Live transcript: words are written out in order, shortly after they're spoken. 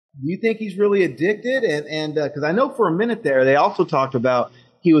Do you think he's really addicted? And because I know for a minute there, they also talked about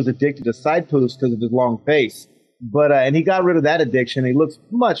he was addicted to side posts because of his long face. But and he got rid of that addiction. He looks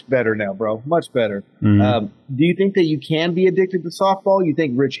much better now, bro. Much better. Do you think that you can be addicted to softball? You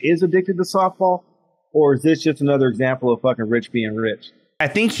think Rich is addicted to softball? Or is this just another example of fucking Rich being rich? I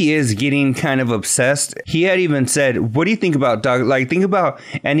think he is getting kind of obsessed. He had even said, what do you think about, dog? Like, think about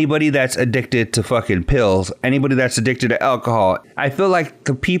anybody that's addicted to fucking pills, anybody that's addicted to alcohol. I feel like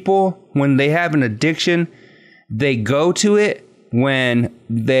the people, when they have an addiction, they go to it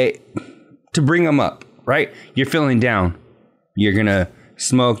to bring them up, right? You're feeling down. You're going to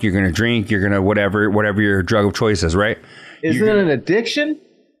smoke, you're going to drink, you're going to whatever your drug of choice is, right? Is it an addiction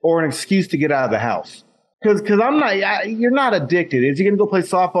or an excuse to get out of the house? Because you're not addicted. Is he going to go play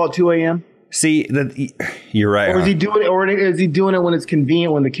softball at 2 a.m.? See, you're right. Or is he doing it when it's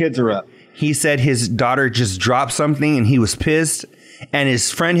convenient when the kids are up? He said his daughter just dropped something and he was pissed. And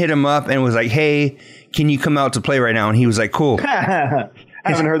his friend hit him up and was like, hey, can you come out to play right now? And he was like, cool. I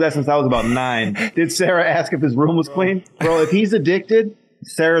haven't heard that since I was about 9. Did Sarah ask if his room was clean? Bro, if he's addicted,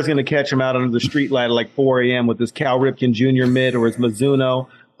 Sarah's going to catch him out under the street light at like 4 a.m. with his Cal Ripken Jr. mid or his Mizuno.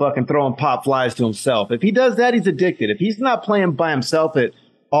 Fucking throwing pop flies to himself. If he does that, he's addicted. If he's not playing by himself at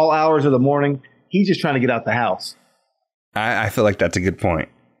all hours of the morning, he's just trying to get out the house. I feel like that's a good point.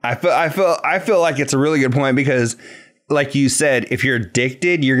 I feel like it's a really good point because, like you said, if you're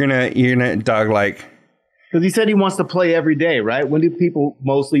addicted, you're gonna dog like. Because he said he wants to play every day, right? When do people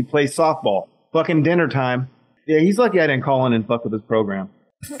mostly play softball? Fucking dinner time. Yeah, he's lucky I didn't call in and fuck with his program.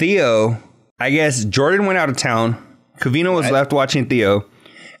 Theo, I guess Jordan went out of town. Covino was left watching Theo.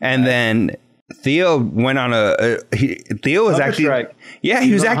 And then Theo went on Theo was acting,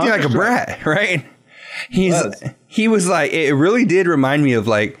 he was acting like a brat, right? He was like, it really did remind me of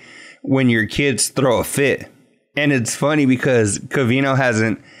like when your kids throw a fit. And it's funny because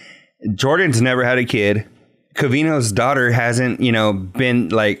Jordan's never had a kid. Covino's daughter hasn't, been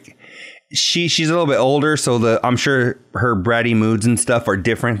like, she's a little bit older, so I'm sure her bratty moods and stuff are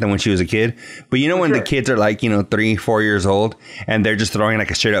different than when she was a kid. But when the kids are like 3-4 years old and they're just throwing like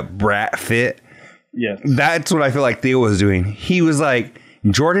a straight up brat fit, that's what I feel like Theo was doing. He was like,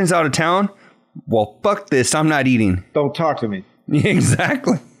 Jordan's out of town, well fuck this, I'm not eating, don't talk to me.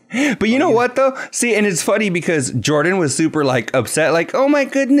 Exactly. But you know what though? See, and it's funny because Jordan was super like upset, like, oh my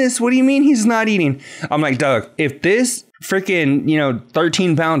goodness, what do you mean he's not eating? I'm like, Doug, if this freaking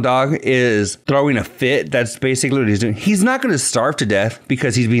 13-pound dog is throwing a fit, that's basically what he's doing. He's not going to starve to death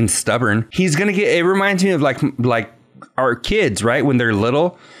because he's being stubborn. He's going to get, it reminds me of like our kids, right? When they're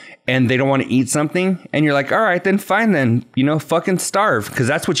little and they don't want to eat something and you're like, all right, then fine then, fucking starve because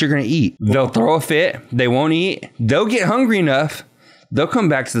that's what you're going to eat. They'll throw a fit. They won't eat. They'll get hungry enough. They'll come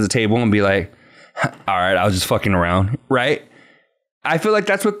back to the table and be like, all right, I was just fucking around, right? I feel like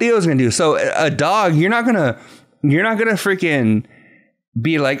that's what Theo's going to do. So a dog, you're not going to freaking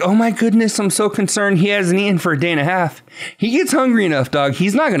be like, oh my goodness, I'm so concerned he hasn't eaten for a day and a half. He gets hungry enough, dog.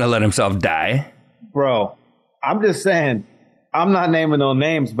 He's not going to let himself die. Bro, I'm just saying, I'm not naming no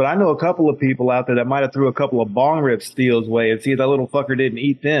names, but I know a couple of people out there that might have threw a couple of bong rips Theo's way and see if that little fucker didn't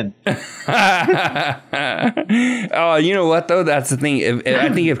eat then. Oh, you know what though? That's the thing.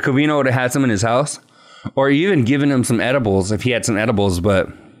 I think if Covino would have had some in his house or even given him some edibles, if he had some edibles, but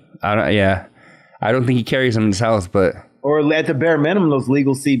I don't think he carries them in his house, but... Or at the bare minimum, those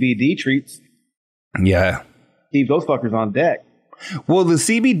legal CBD treats. Yeah. Keep those fuckers on deck. Will the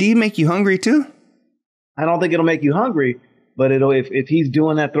CBD make you hungry too? I don't think it'll make you hungry, but if he's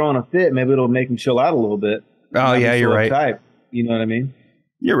doing that, throwing a fit, maybe it'll make him chill out a little bit. Oh, yeah, you're right. Type, you know what I mean?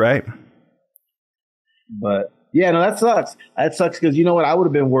 You're right. But, yeah, no, that sucks. That sucks because, you know what? I would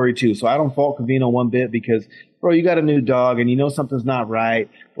have been worried too. So I don't fault Covino one bit because, bro, you got a new dog and something's not right.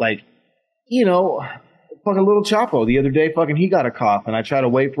 Like, fucking little Chapo the other day, fucking he got a cough and I try to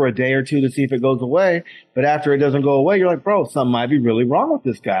wait for a day or two to see if it goes away. But after it doesn't go away, you're like, bro, something might be really wrong with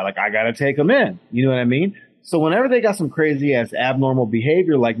this guy. Like, I got to take him in. You know what I mean? So whenever they got some crazy ass abnormal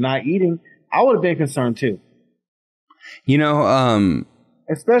behavior, like not eating, I would have been concerned too.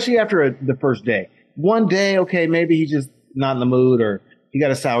 Especially after the first day. One day, okay, maybe he's just not in the mood or he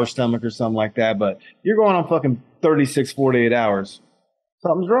got a sour stomach or something like that. But you're going on fucking 36, 48 hours.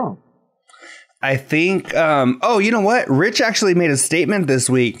 Something's wrong. I think, you know what? Rich actually made a statement this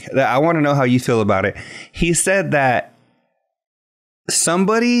week that I want to know how you feel about it. He said that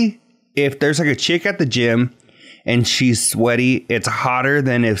if there's like a chick at the gym and she's sweaty, it's hotter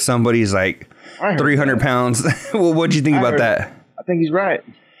than if somebody's like 300 pounds. Well, what'd you think about that? I think he's right.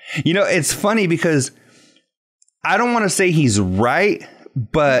 It's funny because I don't want to say he's right,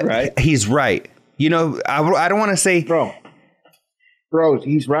 but he's right. I don't want to say... Bro. Bro,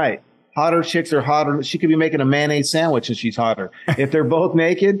 he's right. Hotter chicks are hotter. She could be making a mayonnaise sandwich and she's hotter. If they're both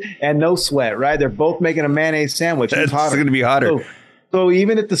naked and no sweat, right? They're both making a mayonnaise sandwich. That's going to be hotter. So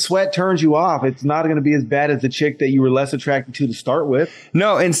even if the sweat turns you off, it's not going to be as bad as the chick that you were less attracted to start with.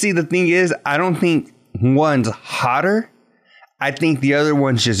 No, and see, the thing is, I don't think one's hotter. I think the other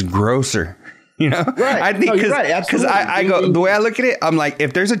one's just grosser. You know? Right. I think because I go, the way I look at it, I'm like,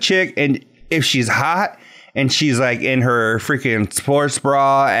 if there's a chick and if she's hot and she's like in her freaking sports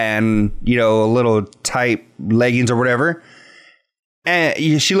bra and, you know, a little tight leggings or whatever,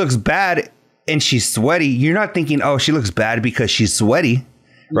 and she looks bad and she's sweaty, you're not thinking, oh, she looks bad because she's sweaty,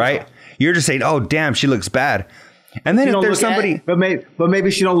 right? No. You're just saying, oh, damn, she looks bad. And then if there's somebody... but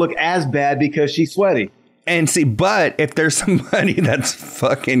maybe she don't look as bad because she's sweaty. And see, but if there's somebody that's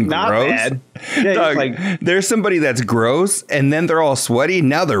fucking not gross... bad. Yeah, dog, like, there's somebody that's gross and then they're all sweaty.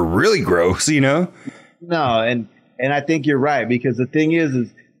 Now they're really gross, you know? No, and I think you're right, because the thing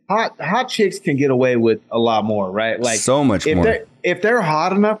is hot chicks can get away with a lot more, right? Like so much more. If they're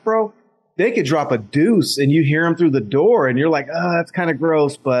hot enough, bro, they could drop a deuce and you hear them through the door and you're like, oh, that's kind of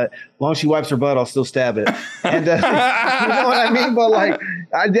gross, but as long as she wipes her butt, I'll still stab it. And you know what I mean? But like,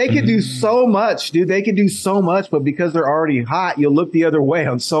 they could do so much, dude. They could do so much, but because they're already hot, you'll look the other way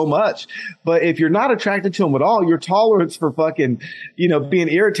on so much. But if you're not attracted to them at all, your tolerance for fucking, you know, being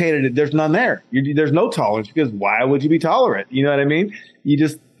irritated, there's none there. There's no tolerance, because why would you be tolerant? You know what I mean?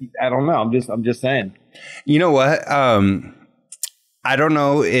 I don't know. I'm just saying. You know what? I don't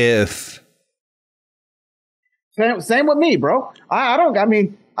know if... Same with me, bro. I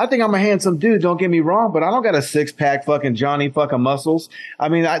think I'm a handsome dude, don't get me wrong, but I don't got a six-pack fucking Johnny fucking Muscles. I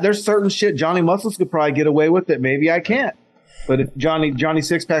mean, there's certain shit Johnny Muscles could probably get away with that maybe I can't. But if Johnny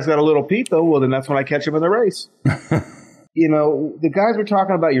Six-Pack's got a little Pete, though, well, then that's when I catch him in the race. You know, the guys were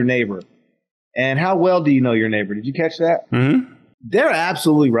talking about your neighbor. And how well do you know your neighbor? Did you catch that? Mm-hmm. They're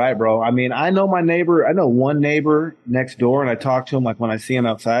absolutely right, bro. I mean, I know my neighbor. I know one neighbor next door, and I talk to him like when I see him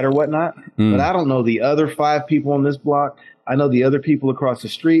outside or whatnot. But I don't know the other 5 people on this block. I know the other people across the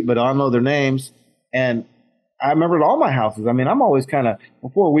street, but I don't know their names. And I remember at all my houses. I mean, I'm always kind of,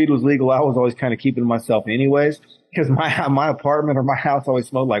 before weed was legal, I was always kind of keeping to myself anyways, because my apartment or my house always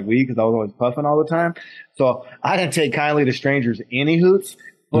smelled like weed because I was always puffing all the time. So I didn't take kindly to strangers any hoots.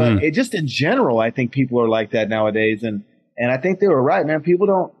 But it just in general, I think people are like that nowadays. And I think they were right, man. You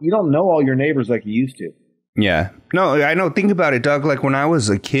don't know all your neighbors like you used to. Yeah. No, I know. Think about it, Doug. Like when I was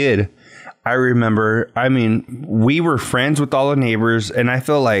a kid, I remember, I mean, we were friends with all the neighbors, and I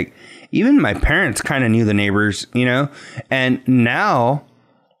feel like even my parents kind of knew the neighbors, you know? And now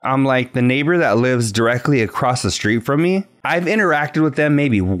I'm like the neighbor that lives directly across the street from me. I've interacted with them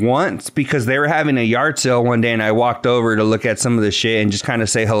maybe once because they were having a yard sale one day and I walked over to look at some of the shit and just kind of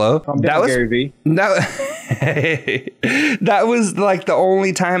say hello. That was Gary V. That was like the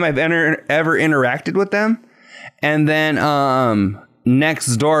only time I've ever interacted with them. And then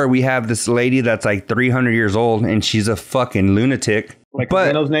next door we have this lady that's like 300 years old and she's a fucking lunatic. Like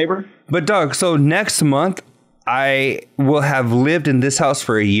Reno's neighbor? But Doug, so next month I will have lived in this house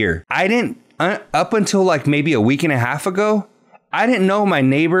for a year. I didn't, up until like maybe a week and a half ago, I didn't know my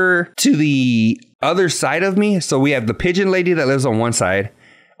neighbor to the other side of me. So we have the pigeon lady that lives on one side.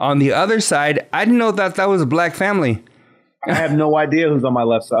 On the other side, I didn't know that was a black family. I have no idea who's on my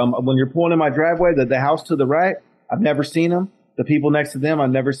left side. When you're pulling in my driveway, the house to the right, I've never seen them. The people next to them,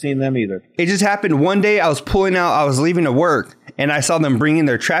 I've never seen them either. It just happened one day. I was leaving to work and I saw them bringing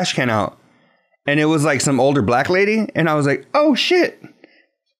their trash can out. And it was like some older black lady. And I was like, oh, shit.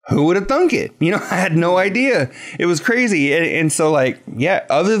 Who would have thunk it? You know, I had no idea. It was crazy. And so like, yeah,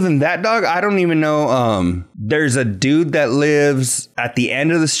 other than that, dog, I don't even know. There's a dude that lives at the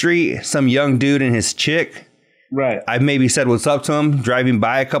end of the street, some young dude and his chick. Right. I've maybe said what's up to him, driving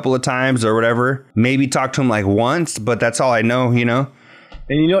by a couple of times or whatever. Maybe talked to him like once, but that's all I know, you know?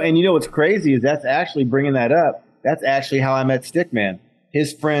 And you know what's crazy is that's actually bringing that up. That's actually how I met Stickman.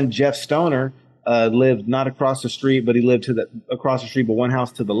 His friend Jeff Stoner lived not across the street, but he lived across the street, but one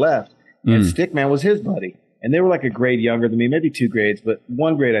house to the left. And Stickman was his buddy. And they were like a grade younger than me, maybe 2 grades, but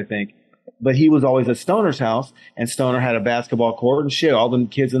 1 grade, I think. But he was always at Stoner's house, and Stoner had a basketball court and shit. All the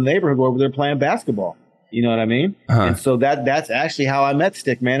kids in the neighborhood were over there playing basketball. You know what I mean? Uh-huh. And so that's actually how I met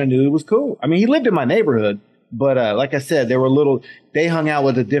Stickman and knew it was cool. I mean, he lived in my neighborhood, but like I said, they hung out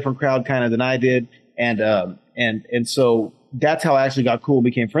with a different crowd kind of than I did. And so that's how I actually got cool and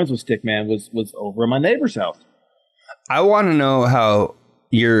became friends with Stickman was over in my neighbor's house. I want to know how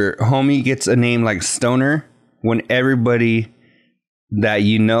your homie gets a name like Stoner when everybody that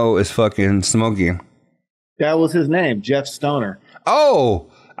you know is fucking smoking. That was his name, Jeff Stoner. Oh,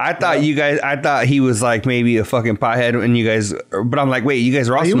 I thought he was like maybe a fucking pothead, and you guys. But I'm like, wait, you guys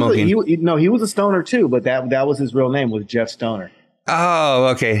are all smoking. He was a stoner too, but that was his real name, was Jeff Stoner. Oh,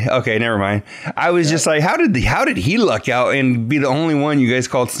 okay, never mind. I was just like, how did he luck out and be the only one you guys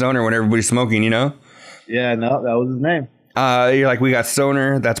called Stoner when everybody's smoking? You know? Yeah, no, that was his name. You're like, we got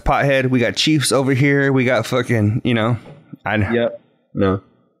Stoner, that's pothead. We got Chiefs over here. We got fucking, you know. Yep. No.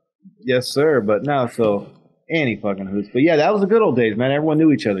 Yes, sir. But no, so any fucking hoots. But yeah, that was the good old days, man. Everyone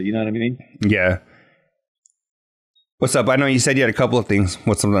knew each other. You know what I mean? Yeah. What's up? I know you said you had a couple of things.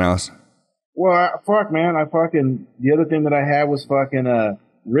 What's something else? Well, man. The other thing that I had was fucking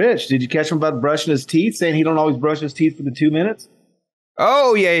Rich. Did you catch him about brushing his teeth, saying he don't always brush his teeth for the 2 minutes?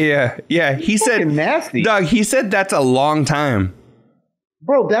 Oh, yeah. He said, nasty. Dog, he said that's a long time.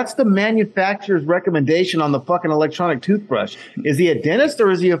 Bro, that's the manufacturer's recommendation on the fucking electronic toothbrush. Is he a dentist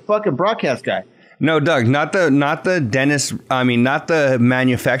or is he a fucking broadcast guy? No, Doug, not the dentist. I mean, not the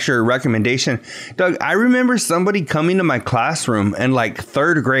manufacturer recommendation. Doug, I remember somebody coming to my classroom in like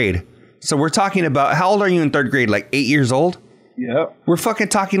 3rd grade. So we're talking about, how old are you in 3rd grade? Like 8 years old? Yep. We're fucking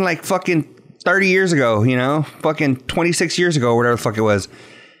talking like fucking 30 years ago, you know, fucking 26 years ago, whatever the fuck it was.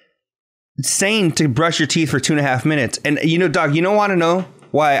 Saying to brush your teeth for 2.5 minutes. And you know, Doug, you don't want to know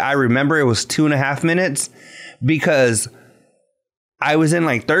why I remember it was 2.5 minutes? Because I was in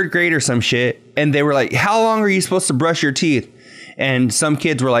like 3rd grade or some shit, and they were like, how long are you supposed to brush your teeth? And some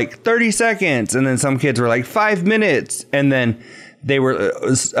kids were like 30 seconds, and then some kids were like 5 minutes, and then they were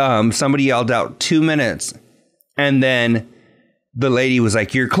somebody yelled out 2 minutes, and then the lady was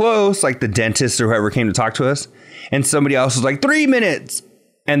like, you're close, like the dentist or whoever came to talk to us, and somebody else was like 3 minutes,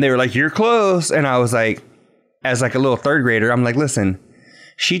 and they were like, you're close, and I was like, as like a little 3rd grader, I'm like, listen,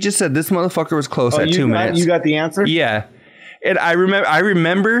 she just said this motherfucker was close at 2 minutes. You got the answer? Yeah. And I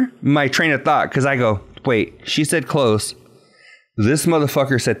remember my train of thought, because I go, wait, she said close. This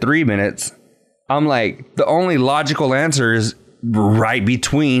motherfucker said 3 minutes. I'm like, the only logical answer is right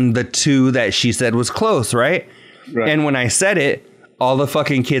between the two that she said was close, right? Right. And when I said it, all the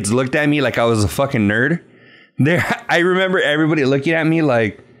fucking kids looked at me like I was a fucking nerd. I remember everybody looking at me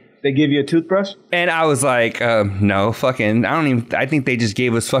like, they give you a toothbrush? And I was like, no, fucking, I think they just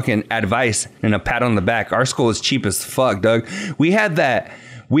gave us fucking advice and a pat on the back. Our school is cheap as fuck, Doug. We had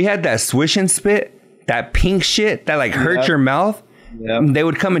that swish and spit, that pink shit that like hurt your mouth. Yep. They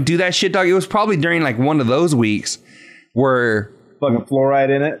would come and do that shit, Doug. It was probably during like one of those weeks where fucking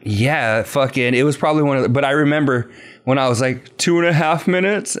fluoride in it. Yeah, fucking, it was probably one of the, but I remember when I was like 2.5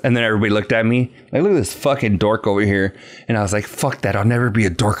 minutes, and then everybody looked at me like, look at this fucking dork over here. And I was like, fuck that. I'll never be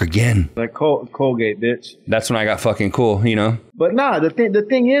a dork again. Like Colgate, bitch. That's when I got fucking cool, you know? But nah, the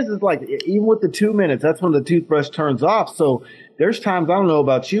thing is like, even with the 2 minutes, that's when the toothbrush turns off. So there's times, I don't know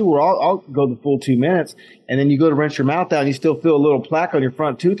about you, where I'll go the full 2 minutes, and then you go to rinse your mouth out and you still feel a little plaque on your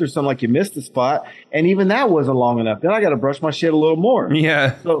front tooth or something, like you missed a spot. And even that wasn't long enough. Then I got to brush my shit a little more.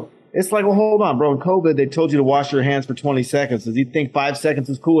 Yeah. So it's like, well, hold on, bro. In COVID, they told you to wash your hands for 20 seconds. Does he think 5 seconds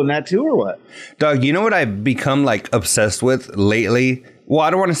is cool in that too, or what? Doug, you know what I've become like obsessed with lately? Well, I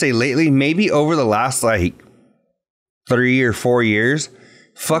don't want to say lately. Maybe over the last like 3 or 4 years,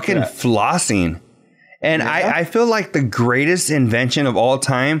 fucking flossing. And yeah. I feel like the greatest invention of all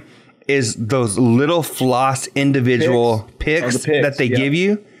time is those little floss individual picks that they give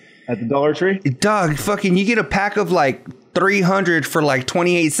you. At the Dollar Tree? Doug, fucking, you get a pack of like 300 for like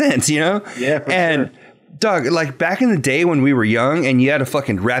 28 cents, you know? Yeah, for sure. Doug, like back in the day when we were young and you had to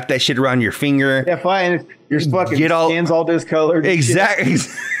fucking wrap that shit around your finger. Yeah, fine. Your fucking skin's all discolored. Exactly.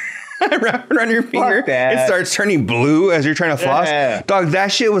 Wrap it around your finger. It starts turning blue as you're trying to floss. Yeah. Dog,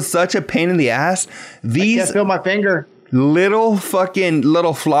 that shit was such a pain in the ass. I can't feel my finger. Little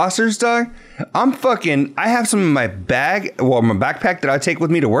flossers, Doug. I have some in my bag, well, my backpack that I take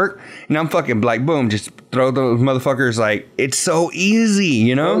with me to work, and I'm fucking like, boom, just throw those motherfuckers. Like, it's so easy,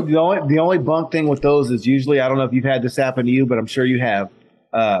 you know? The only bunk thing with those is usually, I don't know if you've had this happen to you, but I'm sure you have.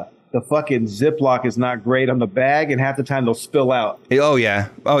 The fucking Ziploc is not great on the bag, and half the time they'll spill out. Oh, yeah.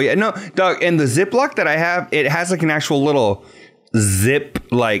 No, Doug, and the Ziploc that I have, it has like an actual little zip,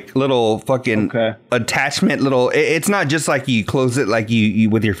 like little fucking attachment, it's not just like you close it like you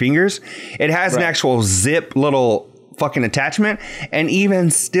with your fingers. It has an actual zip little fucking attachment, and even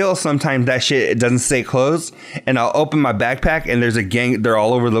still sometimes that shit, it doesn't stay closed, and I'll open my backpack and there's a gang, they're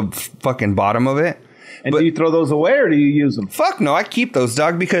all over the fucking bottom of it. And do you throw those away or do you use them? Fuck no, I keep those,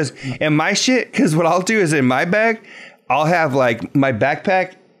 dog, because in my shit, because what I'll do is in my bag, I'll have like my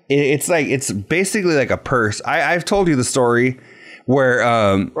backpack, it's basically like a purse. I've told you the story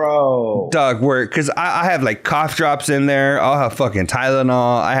Bro, dog, because I have like cough drops in there. I'll have fucking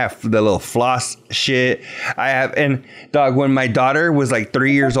Tylenol. I have the little floss shit. And dog, when my daughter was like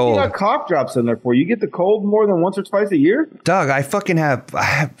 3 years old. You got cough drops in there for you. Get the cold more than once or twice a year? Dog, I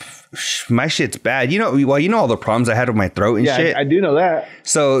have my shit's bad. You know all the problems I had with my throat and shit. I do know that.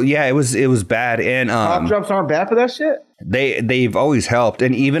 So yeah, it was bad. And cough drops aren't bad for that shit? They've always helped.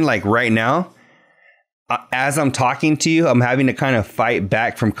 And even like right now, as I'm talking to you, I'm having to kind of fight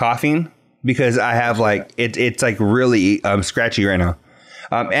back from coughing because I have like it's like really scratchy right now,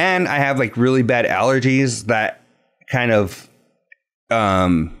 and I have like really bad allergies that kind of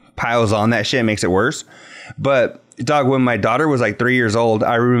piles on that shit, makes it worse. But dog, when my daughter was like 3 years old,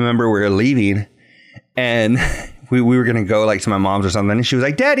 I remember we were leaving, and we were gonna go like to my mom's or something, and she was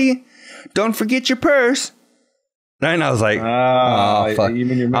like, "Daddy, don't forget your purse." And I was like, "Oh fuck!" You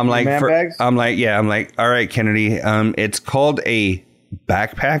mean your man bags? I'm like, "All right, Kennedy. It's called a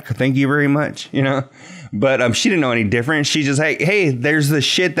backpack. Thank you very much." But she didn't know any different. She just, hey, there's the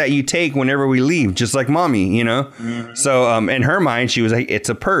shit that you take whenever we leave, just like mommy, Mm-hmm. So in her mind, she was like, "It's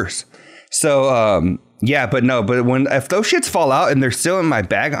a purse." So yeah, but if those shits fall out and they're still in my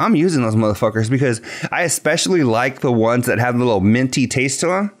bag, I'm using those motherfuckers because I especially like the ones that have the little minty taste to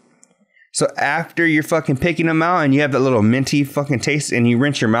them. So after you're fucking picking them out and you have that little minty fucking taste and you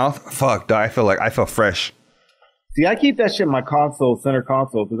rinse your mouth, fuck, dog, I feel fresh. See, I keep that shit in my center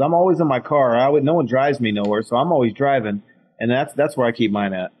console, because I'm always in my car. No one drives me nowhere, so I'm always driving, and that's where I keep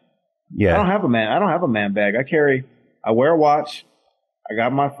mine at. Yeah, I don't have a man bag. I wear a watch. I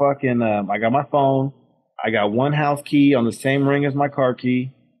got my phone. I got one house key on the same ring as my car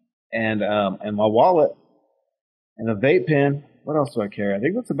key, and my wallet, and a vape pen. What else do I carry? I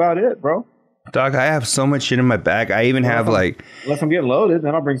think that's about it, bro. Dog, I have so much shit in my bag. I even have unless I'm getting loaded,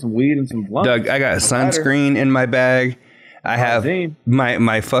 then I'll bring some weed and some blunts. Doug, I got sunscreen in my bag. I have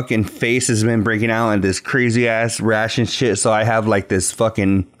my fucking face has been breaking out in this crazy ass rash and shit. So I have like this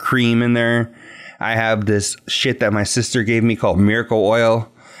fucking cream in there. I have this shit that my sister gave me called Miracle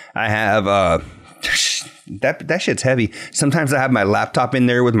Oil. I have that shit's heavy. Sometimes I have my laptop in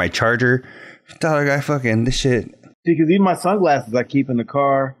there with my charger. Dog, this shit. Because even my sunglasses I keep in the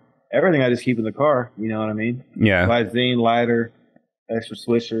car. Everything I just keep in the car. You know what I mean? Yeah. Visine, lighter, extra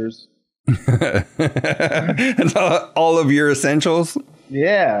swishers. That's all of your essentials?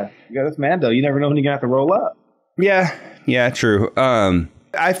 Yeah. That's Mando. You never know when you're going to have to roll up. Yeah, true.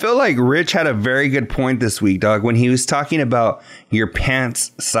 I feel like Rich had a very good point this week, dog, when he was talking about your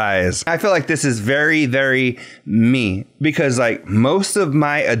pants size. I feel like this is very, very me. Because like most of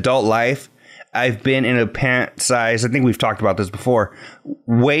my adult life, I've been in a pant size, I think we've talked about this before,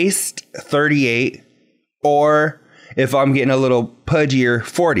 waist 38, or if I'm getting a little pudgier,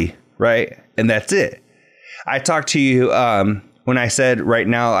 40, right? And that's it. I talked to you, when I said right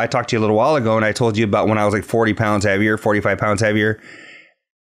now, I talked to you a little while ago, and I told you about when I was like 40 pounds heavier, 45 pounds heavier.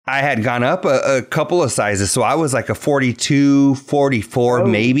 I had gone up a couple of sizes, so I was like a 42, 44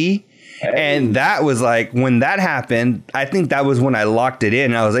 maybe. And that was like, when that happened, I think that was when I locked it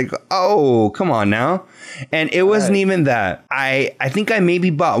in. I was like, oh, come on now. And it wasn't even that. I think I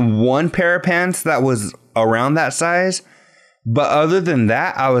maybe bought one pair of pants that was around that size. But other than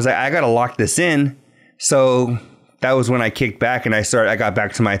that, I was like, I got to lock this in. So that was when I kicked back and I got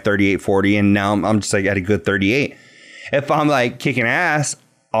back to my 38, 40. And now I'm just like at a good 38. If I'm like kicking ass,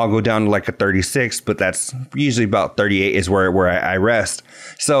 I'll go down to like a 36, but that's usually about 38 is where I rest.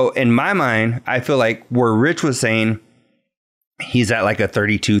 So in my mind, I feel like where Rich was saying he's at like a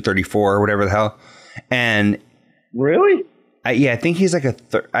 32, 34 or whatever the hell. And really? I think he's like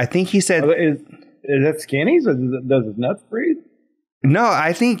I think he said. Is that skinnies or does his nuts breathe? No,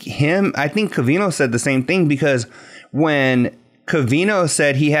 I think Covino said the same thing, because when Covino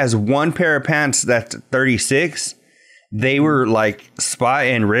said he has one pair of pants that's 36, they were like Spot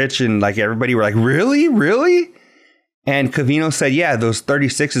and Rich and like everybody were like, really? And Covino said, yeah, those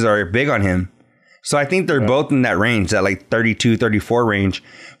 36s are big on him. So I think they're both in that range, that like 32, 34 range.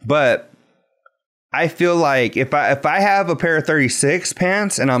 But I feel like if I have a pair of 36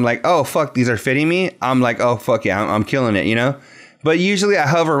 pants and I'm like, oh, fuck, these are fitting me. I'm like, oh, fuck yeah, I'm killing it, But usually I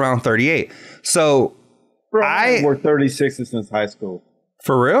hover around 38. So bro, I wore 36s since high school.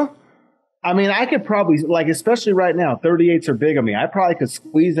 For real? I mean, I could probably, like, especially right now, 38s are big on me. I probably could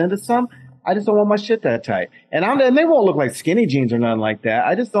squeeze into some. I just don't want my shit that tight. And they won't look like skinny jeans or nothing like that.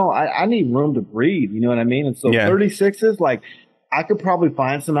 I just don't, I need room to breathe. You know what I mean? And so 36s, like, I could probably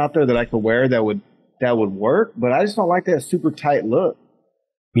find some out there that I could wear that would work, but I just don't like that super tight look.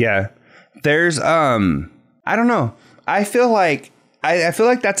 Yeah. There's, I don't know. I feel like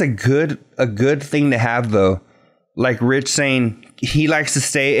that's a good thing to have though. like Rich saying he likes to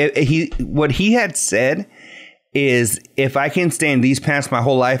stay. What he had said is, if I can stay in these pants my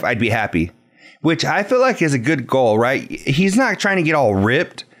whole life, I'd be happy. Which I feel like is a good goal, right? He's not trying to get all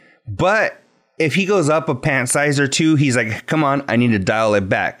ripped, but if he goes up a pant size or two, he's like, come on, I need to dial it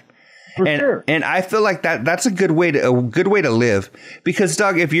back. For sure. And I feel like that's a good way to live. Because,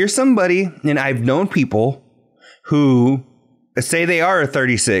 dog, if you're somebody, and I've known people who say they are a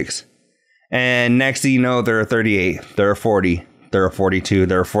 36, and next thing you know, they're a 38, they're a 40, they're a 42,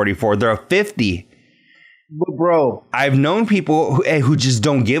 they're a 44, they're a 50. But bro, I've known people who just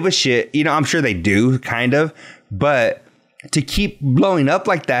don't give a shit. You know, I'm sure they do, kind of. But to keep blowing up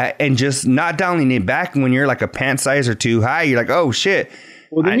like that and just not dialing it back when you're like a pant size or too high, you're like, oh, shit.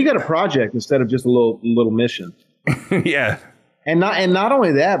 Well, then you got a project instead of just a little mission. Yeah. And not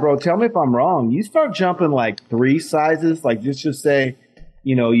only that, bro, tell me if I'm wrong. You start jumping like 3 sizes, like just say,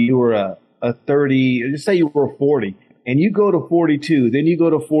 you know, you were a 30, just say you were a 40. And you go to 42, then you go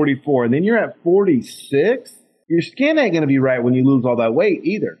to 44, and then you're at 46, your skin ain't going to be right when you lose all that weight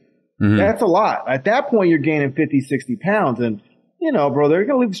either. Mm-hmm. That's a lot. At that point, you're gaining 50, 60 pounds. And, you know, bro, they're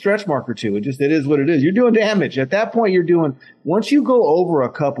going to leave a stretch mark or two. It is what it is. You're doing damage. At that point, once you go over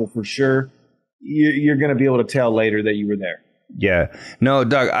a couple for sure, you're going to be able to tell later that you were there. Yeah. No,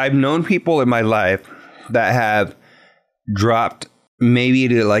 Doug, I've known people in my life that have dropped maybe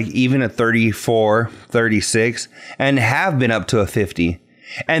to like even a 34, 36, and have been up to a 50.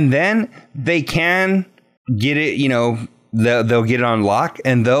 And then they can get it, you know, they'll get it on lock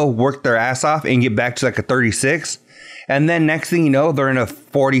and they'll work their ass off and get back to like a 36. And then next thing you know, they're in a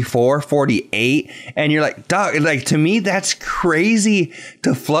 44, 48. And you're like, dog, like to me, that's crazy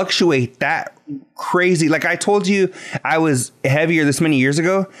to fluctuate that crazy. Like I told you, I was heavier this many years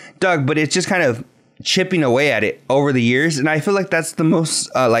ago, Doug, but it's just kind of chipping away at it over the years, and I feel like that's the most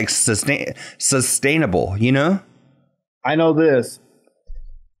sustainable, you know? I know this.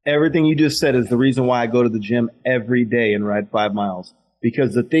 Everything you just said is the reason why I go to the gym every day and ride 5 miles.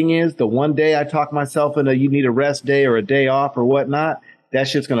 Because the thing is, the one day I talk myself into you need a rest day or a day off or whatnot, that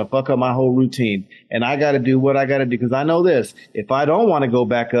shit's going to fuck up my whole routine. And I got to do what I got to do. Because I know this. If I don't want to go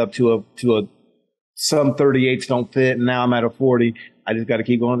back up to some 38s don't fit and now I'm at a 40, I just got to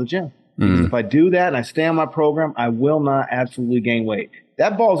keep going to the gym. Mm-hmm. If I do that and I stay on my program, I will not absolutely gain weight.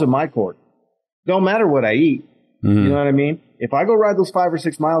 That ball's in my court. Don't matter what I eat. Mm-hmm. You know what I mean? If I go ride those 5 or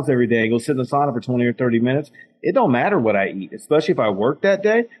 6 miles every day and go sit in the sauna for 20 or 30 minutes, it don't matter what I eat, especially if I work that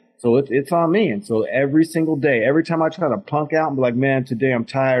day. So it's on me. And so every single day, every time I try to punk out and be like, man, today I'm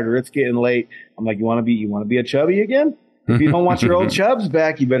tired or it's getting late, I'm like, you want to be a chubby again? If you don't want your old chubs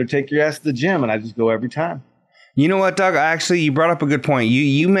back, you better take your ass to the gym. And I just go every time. You know what, Doug? Actually, you brought up a good point.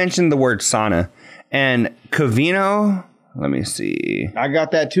 You mentioned the word sauna and Covino. Let me see. I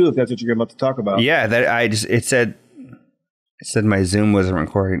got that too. If that's what you're about to talk about. Yeah, it said my Zoom wasn't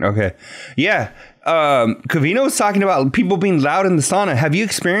recording. Okay, yeah. Covino was talking about people being loud in the sauna. Have you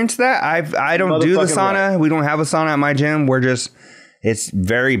experienced that? I don't do the sauna. Right. We don't have a sauna at my gym. It's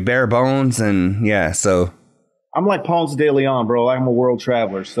very bare bones and yeah. So I'm like Ponce de Leon, bro. I'm a world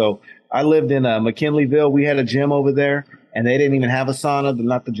traveler, so. I lived in McKinleyville. We had a gym over there, and they didn't even have a sauna.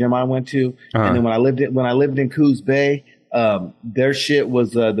 Not the gym I went to. Uh-huh. And then when I lived in Coos Bay, their shit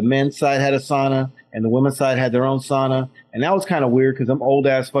was the men's side had a sauna, and the women's side had their own sauna. And that was kind of weird because them old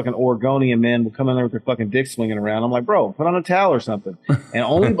ass fucking Oregonian men would come in there with their fucking dick swinging around. I'm like, bro, put on a towel or something. And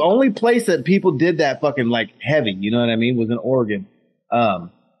only place that people did that fucking like heavy, you know what I mean, was in Oregon.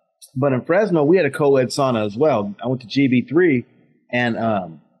 But in Fresno, we had a co-ed sauna as well. I went to GB3,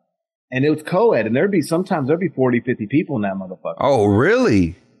 and it was co-ed, and sometimes there'd be 40, 50 people in that motherfucker. Oh,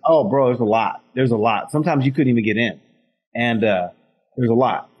 really? Oh, bro, there's a lot. Sometimes you couldn't even get in. And there's a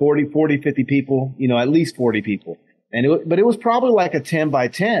lot. 40, 50 people, you know, at least 40 people. But it was probably like a 10 by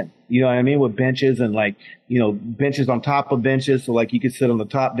 10, you know what I mean, with benches and like, you know, benches on top of benches. So like you could sit on the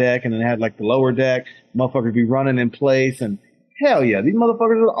top deck and then had like the lower deck. Motherfuckers be running in place. And hell yeah, these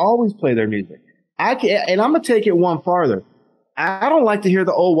motherfuckers would always play their music. And I'm going to take it one farther. I don't like to hear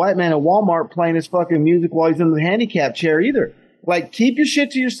the old white man at Walmart playing his fucking music while he's in the handicap chair either. Like, keep your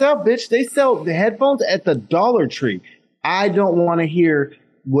shit to yourself, bitch. They sell the headphones at the Dollar Tree. I don't want to hear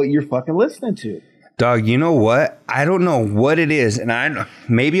what you're fucking listening to. Dog, you know what? I don't know what it is. And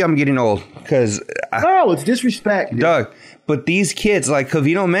maybe I'm getting old because... No, it's disrespect. Doug, but these kids, like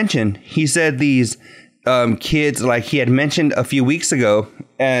Covino mentioned, he said these kids, like he had mentioned a few weeks ago,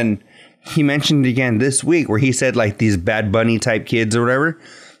 and... he mentioned it again this week where he said like these Bad Bunny type kids or whatever.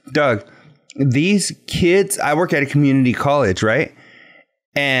 Doug, these kids, I work at a community college, right?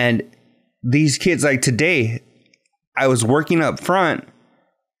 And these kids, like today, I was working up front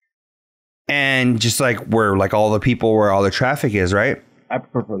and just like where like all the people, where all the traffic is, right? I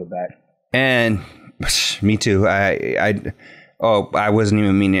prefer the back. And me too. I wasn't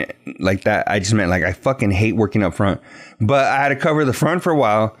even meaning it like that. I just meant like I fucking hate working up front. But I had to cover the front for a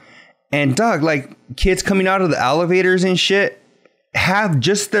while. And dog, like kids coming out of the elevators and shit have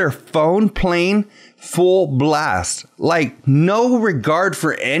just their phone playing full blast, like no regard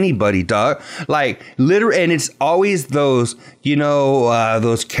for anybody, dog. Like literally, and it's always those,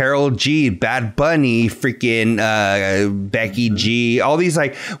 those Carol G, Bad Bunny, freaking Becky G, all these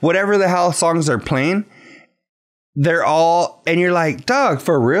like whatever the hell songs are playing. They're all, and you're like, dog,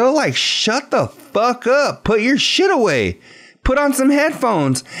 for real? Like, shut the fuck up. Put your shit away. Put on some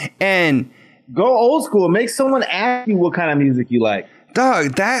headphones and go old school. Make someone ask you what kind of music you like.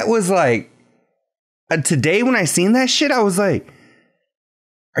 Dog, that was like, today when I seen that shit, I was like,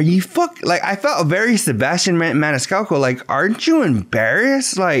 are you like, I felt very Sebastian Maniscalco. Like, aren't you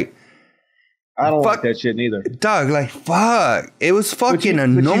embarrassed? Like, I don't like that shit neither. Dog, like, fuck. It was fucking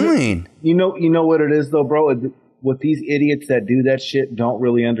annoying. You know what it is though, bro? What these idiots that do that shit don't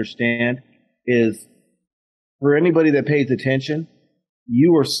really understand is, for anybody that pays attention,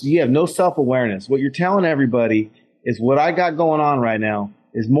 you have no self-awareness. What you're telling everybody is what I got going on right now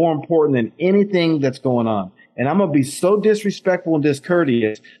is more important than anything that's going on. And I'm going to be so disrespectful and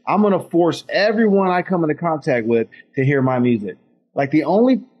discourteous. I'm going to force everyone I come into contact with to hear my music. Like the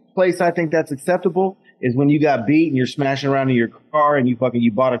only place I think that's acceptable is when you got beat and you're smashing around in your car and you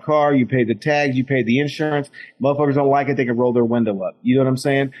bought a car, you paid the tags, you paid the insurance. Motherfuckers don't like it, they can roll their window up. You know what I'm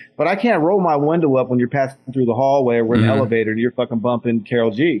saying? But I can't roll my window up when you're passing through the hallway or we're in an elevator and you're fucking bumping Carol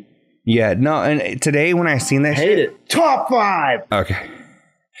G. Yeah, no, and today when I seen that hate it. Top 5. Okay.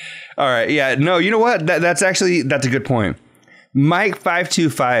 All right, yeah, no, you know what? That's a good point. Mike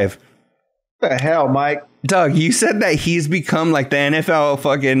 525. What the hell, Mike? Doug, you said that he's become like the NFL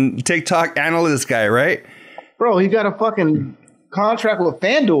fucking TikTok analyst guy, right? Bro, he got a fucking contract with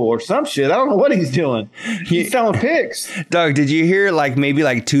FanDuel or some shit. I don't know what he's doing. He's selling picks. Doug, did you hear like maybe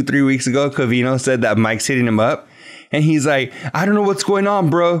like 2-3 weeks ago, Covino said that Mike's hitting him up? And he's like, I don't know what's going on,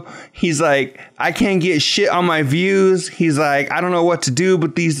 bro. He's like, I can't get shit on my views. He's like, I don't know what to do,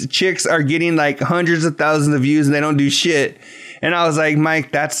 but these chicks are getting like hundreds of thousands of views and they don't do shit. And I was like,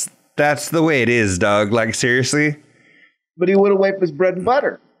 Mike, that's the way it is, dog. Like, seriously. But he would have waited for his bread and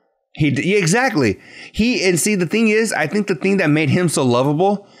butter. Yeah, exactly. And see, the thing is, I think the thing that made him so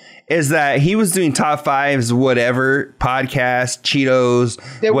lovable is that he was doing top 5s, whatever, podcast,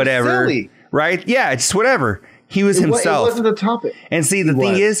 Cheetos, whatever. Silly. Right? Yeah, just whatever. He was himself. It wasn't a topic. And see, the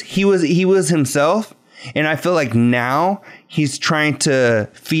thing is, he was himself. And I feel like now he's trying to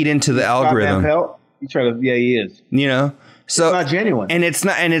feed into the algorithm. He's trying to, yeah, he is. You know? So it's not genuine. And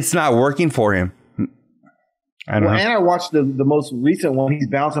it's not working for him. I don't know. And I watched the most recent one. He's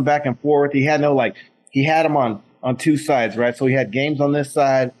bouncing back and forth. He had him on two sides, right? So he had games on this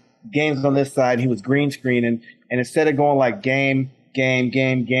side, games on this side. He was green screening. And instead of going like game,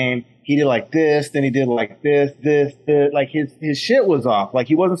 he did like this, then he did like this. Like his shit was off. Like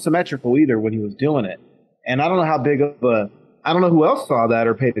he wasn't symmetrical either when he was doing it. And I don't know how big of I don't know who else saw that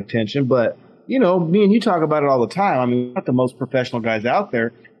or paid attention, but you know, me and you talk about it all the time. I mean, we're not the most professional guys out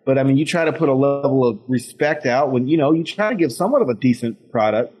there, but I mean, you try to put a level of respect out when, you know, you try to give somewhat of a decent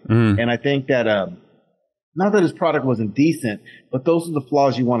product. And I think that, not that his product wasn't decent, but those are the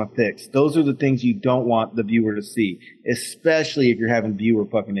flaws you want to fix. Those are the things you don't want the viewer to see, especially if you're having viewer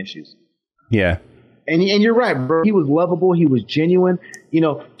fucking issues. Yeah. And you're right, bro. He was lovable. He was genuine. You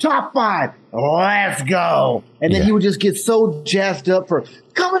know, top 5. Let's go. And then he would just get so jazzed up for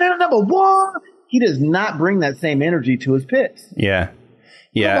coming in at number 1. He does not bring that same energy to his picks. Yeah.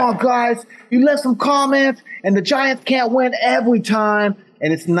 Yeah. Come on, guys. You left some comments, and the Giants can't win every time.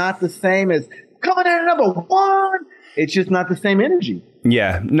 And it's not the same as coming in at number 1. It's just not the same energy.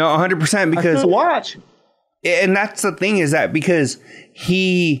 Yeah. No, 100% because... I still watch. And that's the thing is that because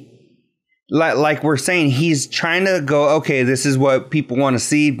he... Like we're saying, he's trying to go, okay, this is what people want to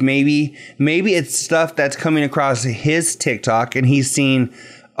see. Maybe it's stuff that's coming across his TikTok and he's seen,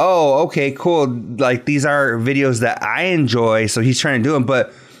 oh, okay, cool. Like these are videos that I enjoy. So he's trying to do them.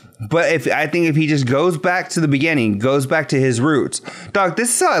 But I think if he just goes back to the beginning, goes back to his roots, dog,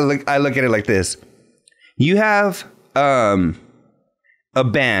 this is how I look at it like this. You have a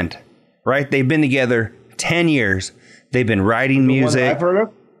band, right? They've been together 10 years. They've been writing music. I've heard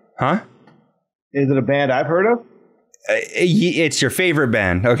of? Huh? Is it a band I've heard of? It's your favorite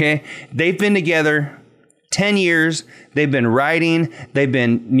band, okay? They've been together 10 years. They've been writing. They've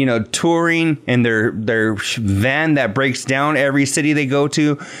been, touring in their van that breaks down every city they go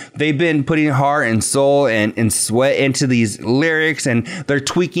to. They've been putting heart and soul and sweat into these lyrics, and they're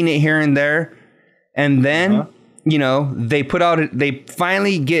tweaking it here and there. And then, they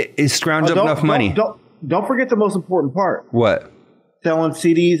finally scrounge up enough money. Don't forget the most important part. What? Selling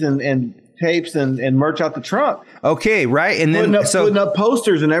CDs and tapes and merch out the trunk. Okay, right, and then putting up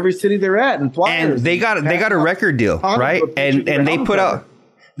posters in every city they're at and flyers. And they got a record deal, right? And they put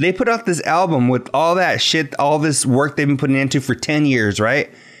out this album with all that shit, all this work they've been putting into for 10 years,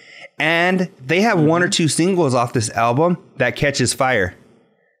 right? And they have one or two singles off this album that catches fire,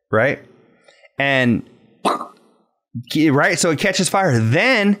 right? And right, so it catches fire.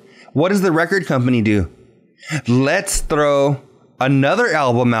 Then what does the record company do? Let's throw another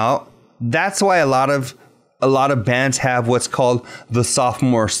album out. That's why a lot of bands have what's called the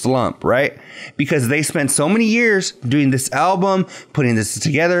sophomore slump, right? Because they spent so many years doing this album, putting this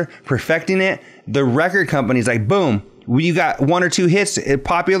together, perfecting it. The record company's like, boom, you got one or two hits, you're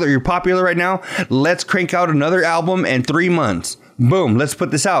popular right now. Let's crank out another album in 3 months. Boom, let's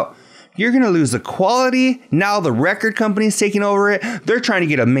put this out. You're going to lose the quality. Now the record company's taking over it. They're trying to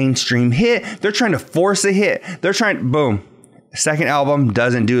get a mainstream hit. They're trying to force a hit. boom. Second album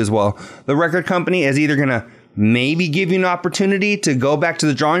doesn't do as well. The record company is either going to maybe give you an opportunity to go back to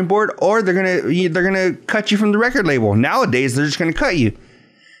the drawing board, or they're going to cut you from the record label. Nowadays, they're just going to cut you.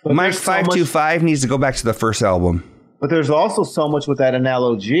 But Mike 525 needs to go back to the first album. But there's also so much with that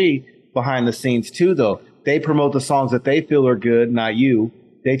analogy behind the scenes too, though. They promote the songs that they feel are good, not you.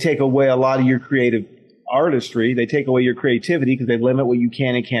 They take away a lot of your creative artistry. They take away your creativity because they limit what you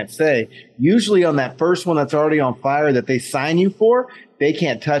can and can't say. Usually on that first one that's already on fire that they sign you for, they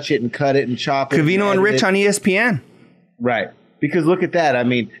can't touch it and cut it and chop it. Covino and Rich on ESPN. Right. Because look at that. I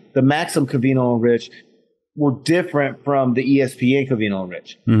mean, the Maxim Covino and Rich were different from the ESPN Covino and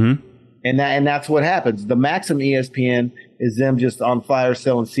Rich. Mm-hmm. And that's what happens. The Maxim ESPN is them just on fire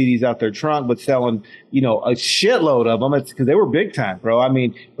selling CDs out their trunk, but selling, a shitload of them. It's because they were big time, bro. I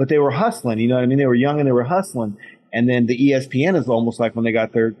mean, but they were hustling. You know what I mean? They were young and they were hustling. And then the ESPN is almost like when they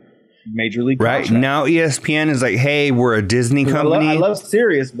got their major league contract. Right. Now ESPN is like, hey, we're a Disney company. I love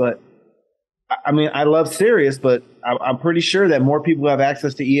Sirius, but I'm pretty sure that more people have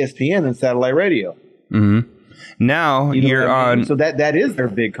access to ESPN than satellite radio. Mm-hmm. Now you're on. So that is their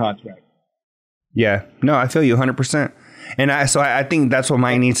big contract. Yeah. No, I feel you 100%. And I think that's what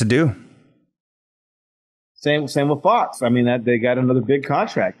Mike needs to do. Same with Fox. I mean, that they got another big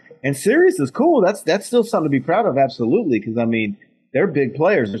contract. And Sirius is cool. That's still something to be proud of, absolutely. Because, I mean, they're big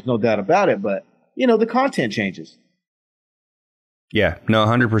players. There's no doubt about it. But, the content changes. Yeah, no,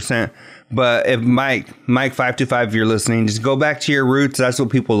 100%. But if Mike 525, if you're listening, just go back to your roots. That's what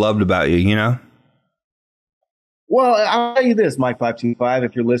people loved about you, Well, I'll tell you this, Mike 525,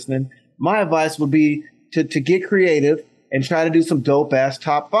 if you're listening. My advice would be to get creative and try to do some dope-ass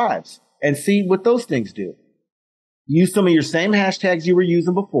top fives and see what those things do. Use some of your same hashtags you were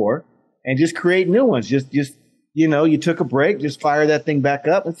using before and just create new ones. Just you took a break, just fire that thing back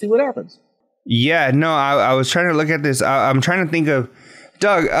up and see what happens. Yeah, no, I was trying to look at this. I'm trying to think of,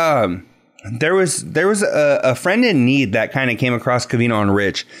 Doug, there was a friend in need that kind of came across Covino and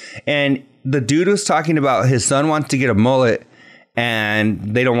Rich. And the dude was talking about his son wants to get a mullet.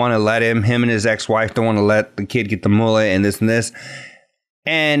 And they don't want to let him and his ex-wife don't want to let the kid get the mullet and this and this.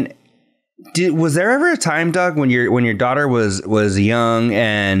 And was there ever a time, Doug, when your daughter was young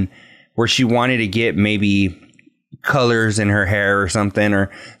and where she wanted to get maybe colors in her hair or something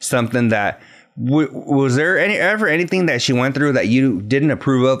that was there ever anything that she went through that you didn't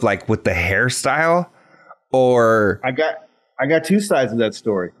approve of, like with the hairstyle? Or I got two sides of that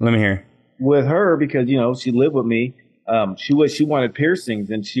story. Let me hear. With her, because she lived with me. She wanted piercings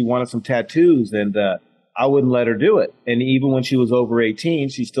and she wanted some tattoos, and I wouldn't let her do it. And even when she was over 18,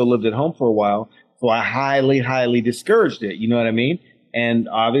 she still lived at home for a while. So I highly, highly discouraged it. You know what I mean? And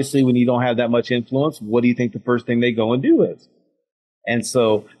obviously, when you don't have that much influence, what do you think the first thing they go and do is? And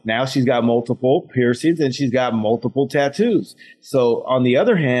so now she's got multiple piercings and she's got multiple tattoos. So on the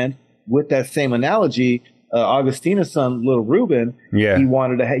other hand, with that same analogy, Augustina's son, little Ruben, he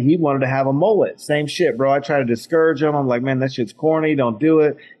wanted to have a mullet. Same shit, bro. I tried to discourage him. I'm like, man, that shit's corny. Don't do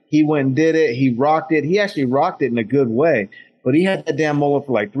it. He went and did it. He rocked it. He actually rocked it in a good way. But he had that damn mullet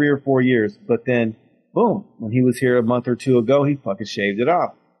for like 3 or 4 years. But then, boom, when he was here a month or two ago, he fucking shaved it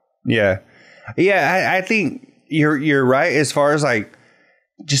off. Yeah. Yeah, I think you're right as far as like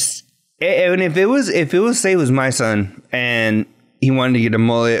just, and if it was say it was my son and he wanted to get a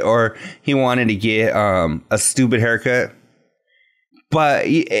mullet or he wanted to get a stupid haircut, but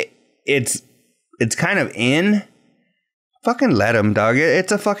it's it's kind of in. Fucking let him, dog.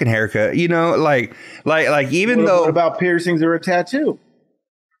 It's a fucking haircut, you know. Like even though. What about piercings or a tattoo?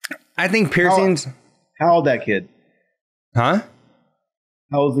 I think piercings. How old that kid? Huh?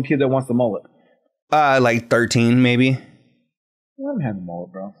 How old's the kid that wants the mullet? Like 13, maybe. I haven't had the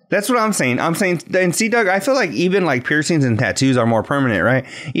mullet, bro. That's what I'm saying. And see, Doug, I feel like even like piercings and tattoos are more permanent, right?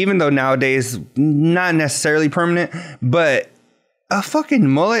 Even though nowadays, not necessarily permanent, but a fucking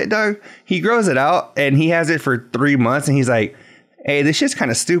mullet, Doug, he grows it out and he has it for 3 months and he's like, hey, this shit's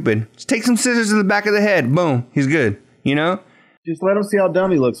kind of stupid. Just take some scissors to the back of the head. Boom. He's good. You know? Just let him see how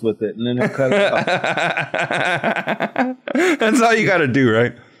dumb he looks with it and then he'll cut it off. That's all you got to do,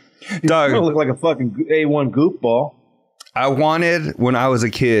 right? Doug. You look like a fucking A1 goofball. I wanted, when I was a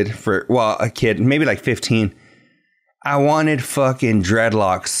kid, maybe like 15, I wanted fucking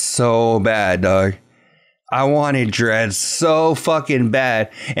dreadlocks so bad, dog. I wanted dreads so fucking bad.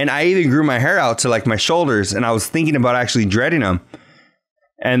 And I even grew my hair out to like my shoulders and I was thinking about actually dreading them.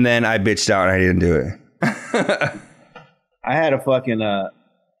 And then I bitched out and I didn't do it. I had a fucking, I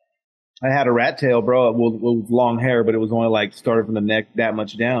had a rat tail, bro. It was long hair, but it was only like started from the neck that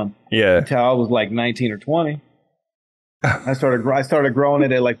much down. Yeah. Until I was like 19 or 20. I started growing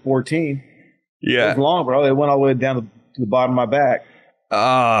it at like 14. Yeah. It was long, bro. It went all the way down to the bottom of my back.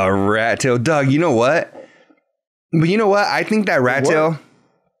 Oh, rat tail. Doug, you know what? But you know what? I think that rat tail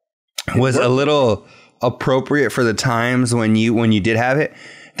was a little appropriate for the times when you did have it.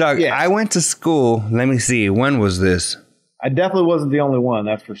 Doug, yeah. I went to school. Let me see. When was this? I definitely wasn't the only one.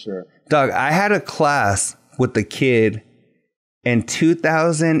 That's for sure. Doug, I had a class with the kid in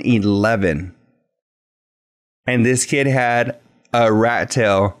 2011. And this kid had a rat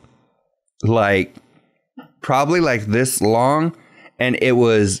tail like probably like this long and it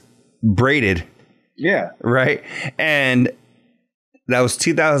was braided. Yeah. Right. And that was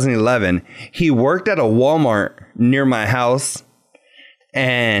 2011. He worked at a Walmart near my house.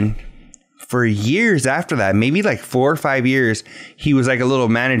 And for years after that, maybe like 4 or 5 years, he was like a little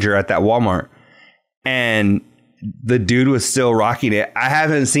manager at that Walmart. And the dude was still rocking it. I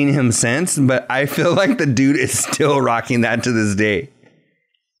haven't seen him since, but I feel like the dude is still rocking that to this day.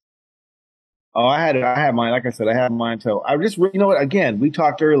 Oh, I had mine. Like I said, I had mine too. I just, you know what? Again, we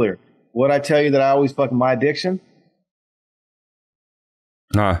talked earlier. What I tell you that I always fucking my addiction?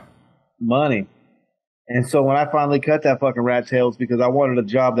 Money. And so when I finally cut that fucking rat tail, it's because I wanted a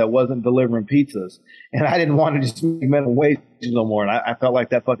job that wasn't delivering pizzas. And I didn't want to just make minimum wage no more. And I felt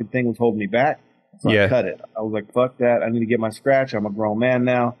like that fucking thing was holding me back. So I cut it. I was like, fuck that. I need to get my scratch. I'm a grown man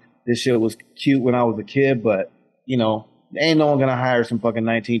now. This shit was cute when I was a kid, but, you know, ain't no one going to hire some fucking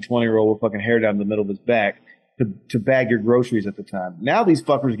 19, 20-year-old with fucking hair down the middle of his back to bag your groceries at the time. Now these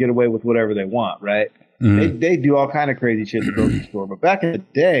fuckers get away with whatever they want, right? Mm-hmm. They do all kind of crazy shit at the grocery store. But back in the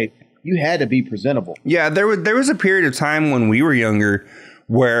day, you had to be presentable. Yeah, there was a period of time when we were younger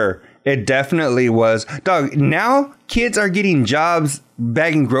where it definitely was. Dog, now kids are getting jobs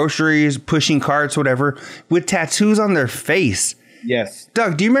bagging groceries, pushing carts, whatever, with tattoos on their face. Yes.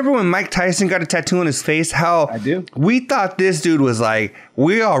 Doug, do you remember when Mike Tyson got a tattoo on his face? How I do. We thought this dude was like,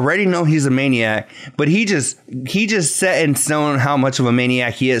 we already know he's a maniac, but he just set in stone how much of a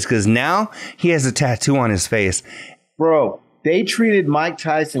maniac he is because now he has a tattoo on his face. Bro, they treated Mike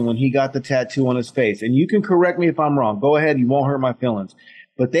Tyson when he got the tattoo on his face, and you can correct me if I'm wrong. Go ahead, you won't hurt my feelings.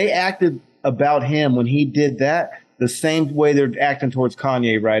 But they acted about him when he did that the same way they're acting towards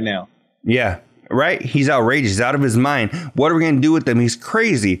Kanye right now. Yeah. Right? He's outrageous. He's out of his mind. What are we going to do with him? He's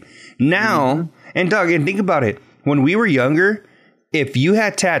crazy. Now, and Doug, and think about it. When we were younger, if you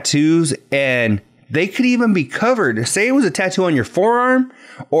had tattoos and they could even be covered, say it was a tattoo on your forearm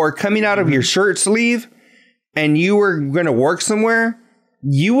or coming out of your shirt sleeve and you were going to work somewhere,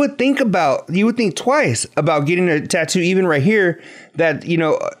 you would think twice about getting a tattoo even right here that, you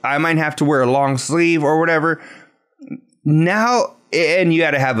know, I might have to wear a long sleeve or whatever. Now, and you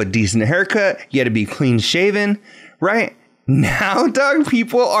had to have a decent haircut. You had to be clean shaven, right? Now, dog,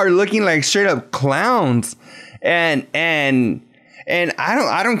 people are looking like straight up clowns. And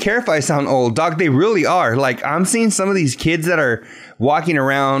I don't care if I sound old, dog. They really are. Like, I'm seeing some of these kids that are walking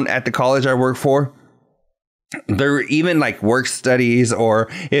around at the college I work for. They're even like work studies, or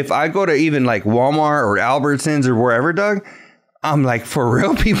if I go to even like Walmart or Albertsons or wherever, dog, I'm like, for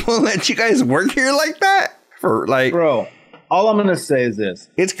real, people let you guys work here like that? For like, bro. All I'm going to say is this.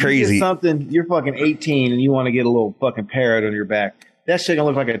 It's crazy. You're fucking 18 and you want to get a little fucking parrot on your back. That shit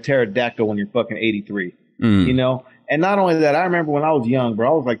going to look like a pterodactyl when you're fucking 83. You know? And not only that, I remember when I was young, bro,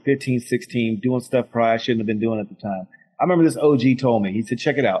 I was like 15, 16, doing stuff probably I shouldn't have been doing at the time. I remember this OG told me, he said,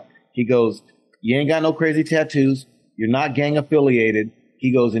 check it out. He goes, you ain't got no crazy tattoos. You're not gang affiliated.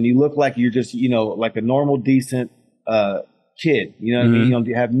 He goes, and you look like you're just, like a normal, decent kid. You know what I mean?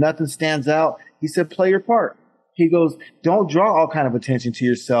 You have nothing stands out. He said, play your part. He goes, don't draw all kind of attention to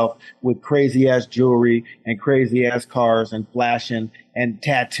yourself with crazy ass jewelry and crazy ass cars and flashing and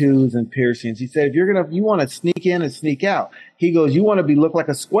tattoos and piercings. He said, if you want to sneak in and sneak out. He goes, you want to look like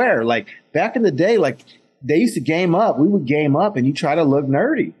a square. Like back in the day, like they used to game up. We would game up and you try to look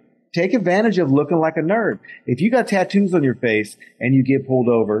nerdy. Take advantage of looking like a nerd. If you got tattoos on your face and you get pulled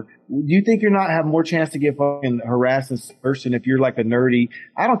over, do you think you're not have more chance to get fucking harassed and searched than if you're like a nerdy?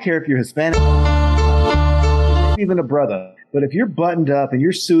 I don't care if you're Hispanic, even a brother. But if you're buttoned up and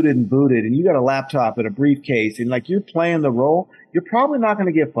you're suited and booted and you got a laptop and a briefcase and like you're playing the role, you're probably not going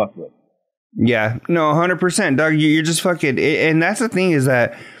to get fucked with. Yeah, no, 100%, Doug. You're just fucking, and that's the thing is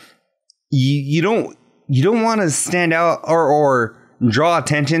that you don't want to stand out or draw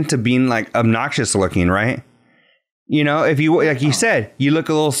attention to being like obnoxious looking, right? If you, like you said, you look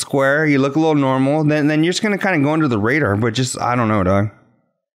a little square, you look a little normal, then you're just gonna kind of go under the radar. But just, I don't know, dog.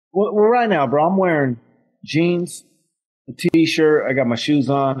 Well, right now, bro, I'm wearing jeans, a t-shirt, I got my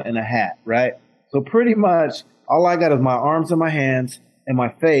shoes on, and a hat, right? So pretty much all I got is my arms and my hands and my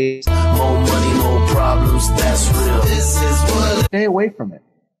face. More money, more problems, that's real. This is what. Stay away from it.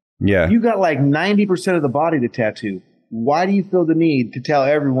 Yeah. You got like 90% of the body to tattoo. Why do you feel the need to tell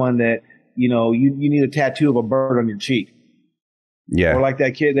everyone that, you need a tattoo of a bird on your cheek? Yeah. Or like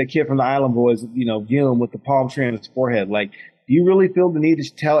that kid from the Island Boys, Guillaume with the palm tree on his forehead. Like, do you really feel the need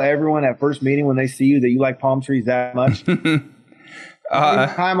to tell everyone at first meeting when they see you that you like palm trees that much?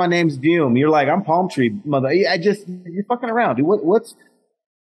 Hi, my name's Guillaume. You're like, I'm palm tree, mother. You're fucking around, dude.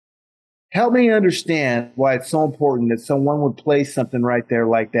 Help me understand why it's so important that someone would place something right there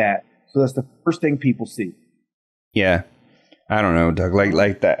like that. So that's the first thing people see. Yeah. I don't know, Doug.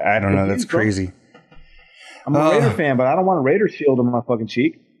 Like that. I don't know. That's crazy. I'm a Raider fan, but I don't want a Raider shield on my fucking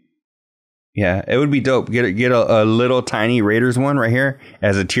cheek. Yeah, it would be dope. Get a little tiny Raiders one right here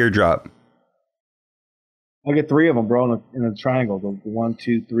as a teardrop. I'll get 3 of them, bro, in a triangle. The 1,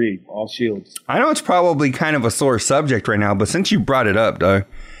 2, 3, all shields. I know it's probably kind of a sore subject right now, but since you brought it up, Doug,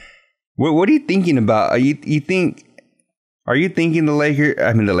 what are you thinking about? Are you thinking the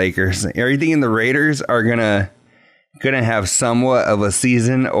Lakers? Are you thinking the Raiders are gonna have somewhat of a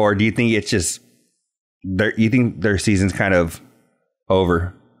season, or do you think it's just you think their season's kind of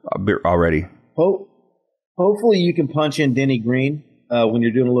over already? Hopefully you can punch in Denny Green when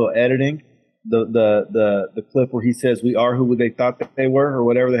you're doing a little editing. The clip where he says we are who they thought that they were, or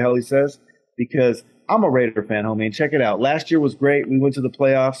whatever the hell he says, because I'm a Raider fan, homie, and check it out. Last year was great. We went to the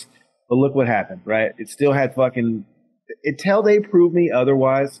playoffs, but look what happened, right? It still had fucking until they prove me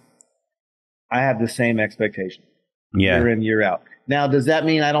otherwise. I have the same expectation. Yeah. Year in, year out. Now, does that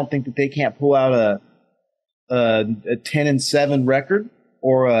mean I don't think that they can't pull out a 10-7 record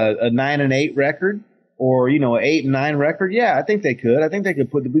or a 9-8 record or, an 8-9 record? Yeah, I think they could. I think they could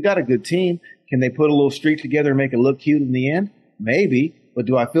we got a good team. Can they put a little streak together and make it look cute in the end? Maybe. But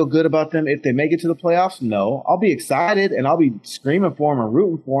do I feel good about them if they make it to the playoffs? No. I'll be excited and I'll be screaming for them and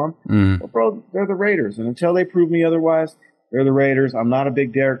rooting for them. But bro, they're the Raiders. And until they prove me otherwise, they're the Raiders. I'm not a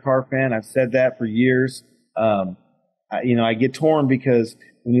big Derek Carr fan. I've said that for years. I get torn because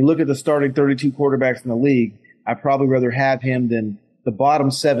when you look at the starting 32 quarterbacks in the league, I'd probably rather have him than the bottom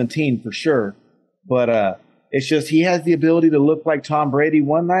 17 for sure. But it's just he has the ability to look like Tom Brady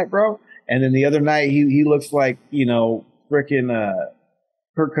one night, bro, and then the other night he looks like frickin'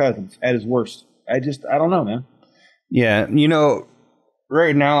 Kirk Cousins at his worst. I don't know, man. Yeah,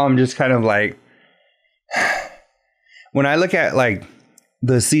 right now I'm just kind of like, when I look at like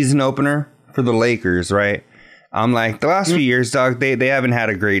the season opener for the Lakers, right? I'm like, the last few years, dog, they haven't had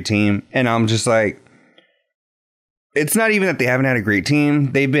a great team. And I'm just like, it's not even that they haven't had a great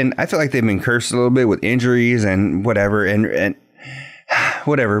team. I feel like they've been cursed a little bit with injuries and whatever and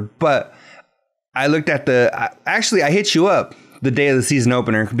whatever. But I looked at I hit you up the day of the season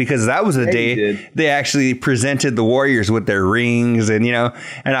opener because that was the day they actually presented the Warriors with their rings and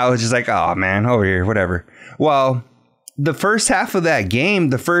I was just like, oh man, over here, whatever. Well, the first half of that game,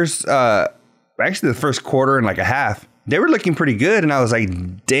 the first quarter and like a half, they were looking pretty good. And I was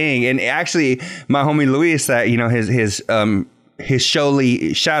like, dang. And actually my homie Luis, that, his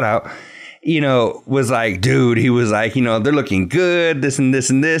Sholey shout out, was like, dude, he was like, they're looking good, this and this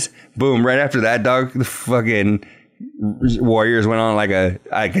and this. Boom. Right after that, dog, the fucking Warriors went on like a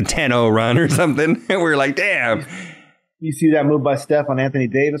 10-0 run or something. And we were like, damn. You see that move by Steph on Anthony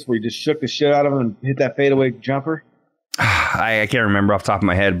Davis where he just shook the shit out of him and hit that fadeaway jumper? I can't remember off the top of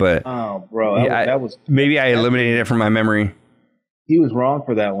my head, but oh, bro, that was maybe I eliminated it from my memory. He was wrong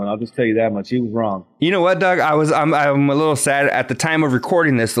for that one. I'll just tell you that much. He was wrong. You know what, Doug? I'm a little sad. At the time of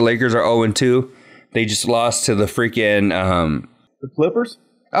recording this, the Lakers are 0-2. They just lost to the freaking the Clippers.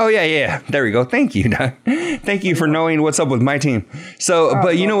 Oh yeah. There we go. Thank you, Doug. Thank you for knowing what's up with my team. So,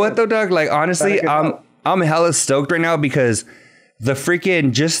 but you know what though, Doug? Like honestly, I'm hella stoked right now because the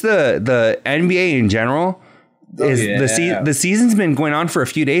freaking just the NBA in general is the season's been going on for a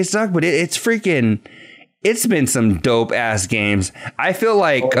few days, Doug. But it's been some dope ass games. I feel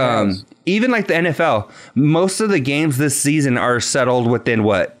like even like the NFL, most of the games this season are settled within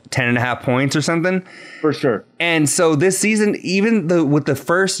 10.5 points or something. For sure. And so this season, even with the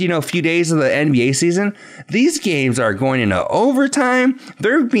first, few days of the NBA season, these games are going into overtime.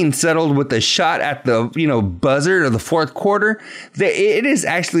 They're being settled with a shot at the, buzzer of the fourth quarter. It is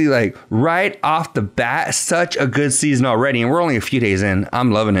actually like right off the bat, such a good season already. And we're only a few days in.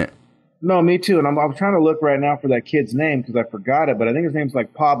 I'm loving it. No, me too. And I'm trying to look right now for that kid's name because I forgot it. But I think his name's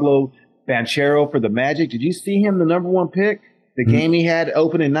like Pablo Banchero for the Magic. Did you see him, the number one pick? The game he had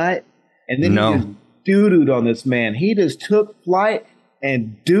opening night? And then he just doo-dooed on this man. He just took flight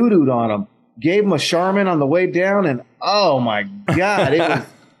and doo-dooed on him. Gave him a Charmin on the way down. And, oh, my God,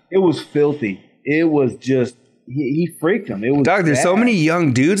 it was filthy. It was just he freaked him. It was Doug, there's so many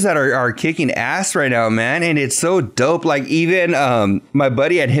young dudes that are kicking ass right now, man. And it's so dope. Like even my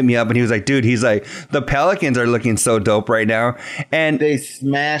buddy had hit me up and he was like, dude, he's like, the Pelicans are looking so dope right now. And they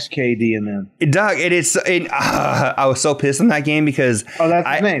smashed KD in them. Doug, I was so pissed in that game because that's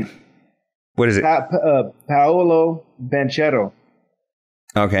his name. What is it? Paolo Banchero.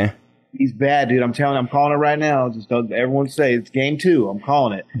 Okay. He's bad, dude. I'm calling it right now. Just don't everyone say it's game 2. I'm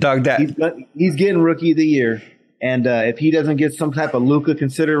calling it. Doug, he's getting rookie of the year. And if he doesn't get some type of Luka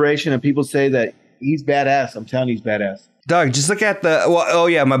consideration and people say that he's badass, I'm telling you he's badass. Doug, just look at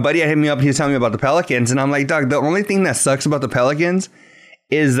my buddy had hit me up. He was telling me about the Pelicans. And I'm like, Doug, the only thing that sucks about the Pelicans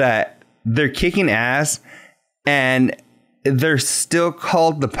is that they're kicking ass and they're still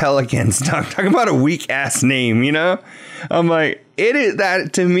called the Pelicans. Talking about a weak ass name, I'm like, it is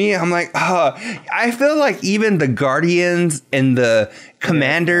that to me. I'm like, I feel like even the Guardians and the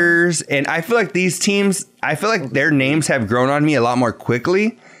Commanders, and I feel like these teams, I feel like their names have grown on me a lot more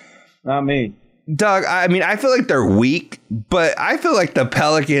quickly. Not me. Doug, I mean, I feel like they're weak, but I feel like the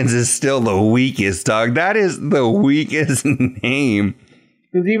Pelicans is still the weakest, Doug. That is the weakest name.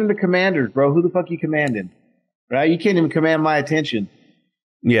 Because even the Commanders, bro, who the fuck you commanding? Right? You can't even command my attention.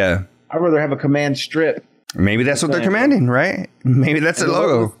 Yeah. I'd rather have a command strip. Maybe that's what they're commanding, right? Maybe that's their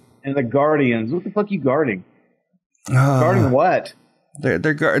logo. And the Guardians. What the fuck are you guarding? Guarding what?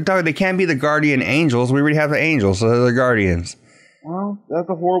 Dog, they can't be the Guardian Angels. We already have the Angels, so they're the Guardians. Well, that's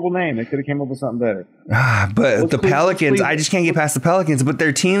a horrible name. They could have came up with something better. But the Pelicans, I just can't get past the Pelicans. But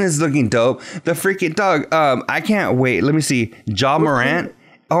their team is looking dope. The freaking Dog, I can't wait. Let me see. Ja Morant.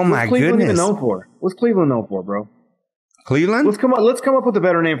 Oh my goodness. What's Cleveland even known for? What's Cleveland known for, bro? Cleveland? Let's come up with a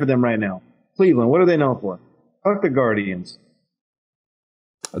better name for them right now. Cleveland. What are they known for? Fuck the Guardians.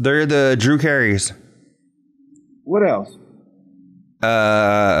 They're the Drew Carries. What else?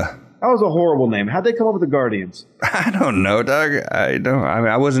 That was a horrible name. How'd they come up with the Guardians? I don't know, Doug.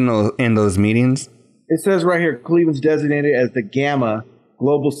 I wasn't in those meetings. It says right here, Cleveland's designated as the Gamma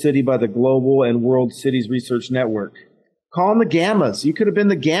Global City by the Global and World Cities Research Network. Call them the Gammas. You could have been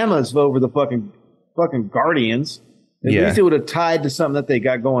the Gammas over the fucking Guardians. At least it would have tied to something that they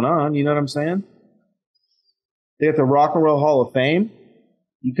got going on. You know what I'm saying? They got the Rock and Roll Hall of Fame.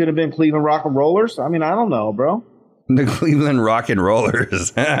 You could have been Cleveland Rock and Rollers. I mean, I don't know, bro. The Cleveland Rock and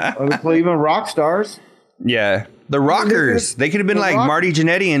Rollers. Or the Cleveland Rock Stars. Yeah. The Rockers. They could have been like Marty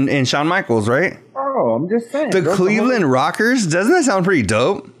Jannetty and Shawn Michaels, right? Oh, I'm just saying. The Cleveland Rockers? Doesn't that sound pretty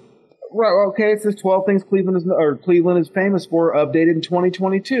dope? Right. Okay. It says 12 things Cleveland is famous for, updated in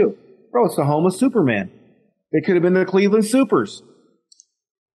 2022. Bro, it's the home of Superman. They could have been the Cleveland Supers.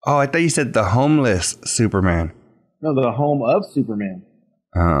 Oh, I thought you said the homeless Superman. No, the home of Superman.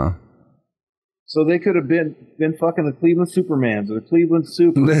 Oh. So they could have been fucking the Cleveland Supermans or the Cleveland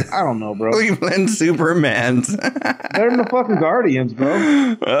Supers. I don't know, bro. Cleveland Supermans. Better than the fucking Guardians,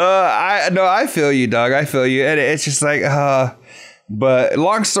 bro. I feel you, dog. I feel you. And it's just like, but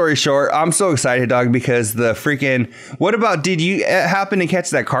long story short, I'm so excited, dog, because the freaking, what about, did you happen to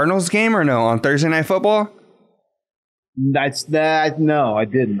catch that Cardinals game or no on Thursday Night Football? No, I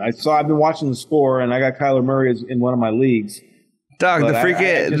didn't. I've been watching the score and I got Kyler Murray in one of my leagues. Dog, but the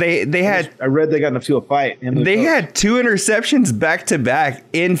freaking I read they got into a fight. They had 2 interceptions back to back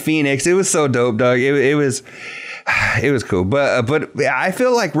in Phoenix. It was so dope, dog. It was cool. But I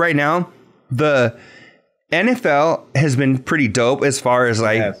feel like right now the NFL has been pretty dope as far as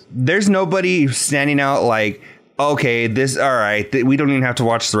like there's nobody standing out like, okay, all right. We don't even have to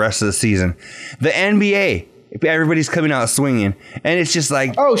watch the rest of the season. The NBA, everybody's coming out swinging, and it's just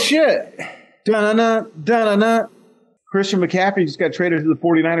like, oh shit, da-na-na, da-na-na. Christian McCaffrey just got traded to the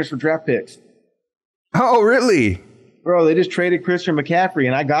 49ers for draft picks. Oh, really? Bro, they just traded Christian McCaffrey,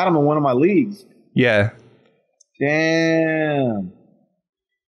 and I got him in one of my leagues. Yeah. Damn.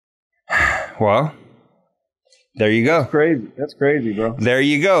 Well, there you go. That's crazy, bro. There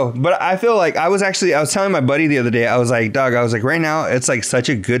you go. But I feel like I was telling my buddy the other day, I was like, dog, right now, it's like such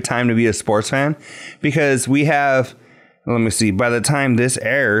a good time to be a sports fan because we have, let me see, by the time this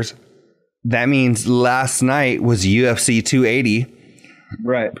airs, that means last night was UFC 280.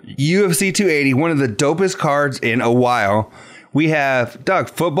 Right. UFC 280, one of the dopest cards in a while. We have, Doug,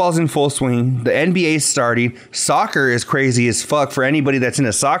 football's in full swing. The NBA's starting. Soccer is crazy as fuck for anybody that's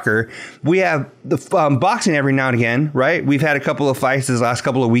into soccer. We have the boxing every now and again, right? We've had a couple of fights this last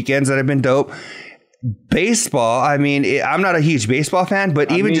couple of weekends that have been dope. Baseball, I mean, I'm not a huge baseball fan,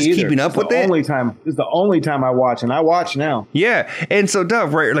 but even just keeping up with it. This is the only time I watch, and I watch now. Yeah. And so,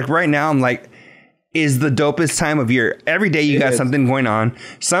 Doug, right now, I'm like, is the dopest time of year. Every day you got something going on.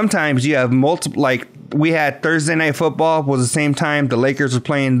 Sometimes you have multiple, like we had Thursday Night Football was the same time the Lakers were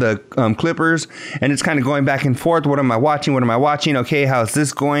playing the Clippers, and it's kind of going back and forth. What am I watching? Okay, how's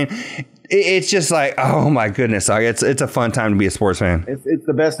this going? It's just like, oh my goodness, it's a fun time to be a sports fan. It's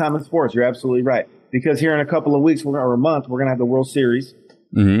the best time in sports. You're absolutely right. Because here in a couple of weeks or a month, we're gonna have the World Series.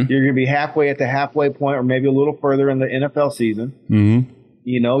 Mm-hmm. You're gonna be halfway at the halfway point, or maybe a little further in the NFL season. Mm-hmm.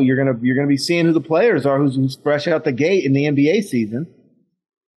 You know, you're gonna be seeing who the players are, who's fresh out the gate in the NBA season.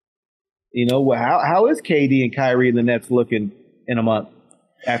 You know, how is KD and Kyrie and the Nets looking in a month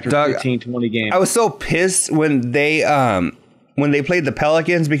after 15, 20 games? I was so pissed when they played the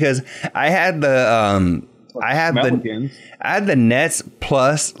Pelicans because I had the Nets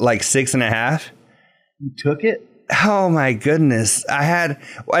plus like 6.5. You took it? Oh my goodness. I had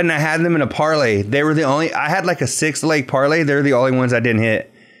them in a parlay. They were the only, I had like a 6-leg parlay. They're the only ones I didn't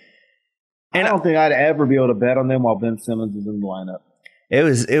hit. And I don't think I'd ever be able to bet on them while Ben Simmons is in the lineup.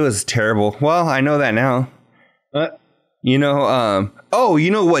 It was terrible. Well, I know that now. You know,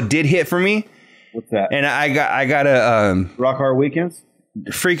 you know what did hit for me? What's that? And I got a Rock Hard Weekends?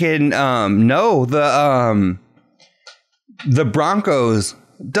 Freaking no, the Broncos.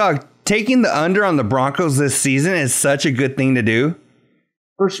 Doug, taking the under on the Broncos this season is such a good thing to do.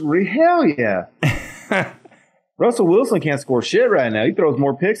 Hell yeah. Russell Wilson can't score shit right now. He throws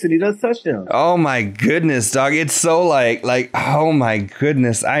more picks than he does touchdowns. Oh my goodness, dog. It's so like, oh my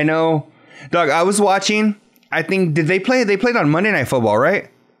goodness. I know. Dog, I was watching, I think, they played on Monday Night Football, right?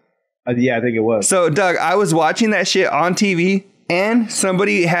 Yeah, I think it was. So, Doug, I was watching that shit on TV and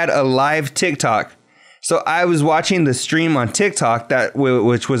somebody had a live TikTok. So I was watching the stream on TikTok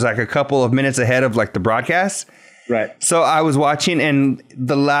which was like a couple of minutes ahead of like the broadcast. Right. So I was watching, and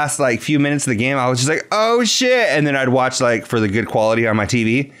the last like few minutes of the game, I was just like, oh shit. And then I'd watch like for the good quality on my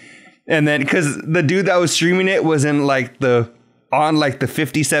TV. And then because the dude that was streaming it was in like on like the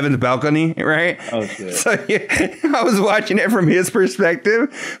 57th balcony, right? Oh shit. So yeah, I was watching it from his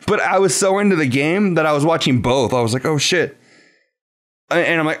perspective, but I was so into the game that I was watching both. I was like, oh shit.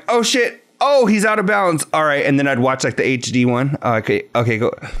 And I'm like, oh shit. Oh, he's out of bounds. All right. And then I'd watch like the HD one. Okay,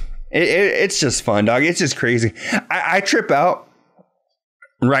 go. It's just fun, dog. It's just crazy. I trip out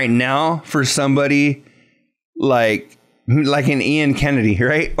right now for somebody like an Ian Kennedy,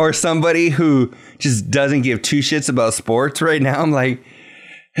 right? Or somebody who just doesn't give two shits about sports right now. I'm like,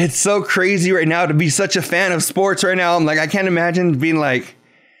 it's so crazy right now to be such a fan of sports right now. I'm like, I can't imagine being like,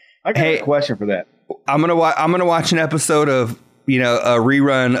 I got a question for that. I'm gonna watch an episode of, you know, a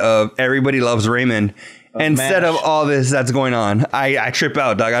rerun of Everybody Loves Raymond. Instead of all this that's going on. I trip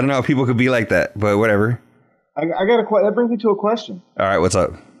out, dog. I don't know how people could be like that, but whatever. I got that brings me to a question. All right, what's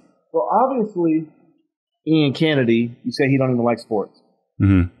up? Well, obviously, Ian Kennedy, you say he don't even like sports.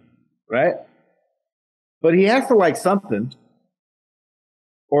 Mm-hmm. Right? But he has to like something,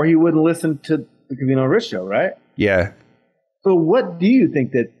 or he wouldn't listen to the Covino Rich Show, right? Yeah. So what do you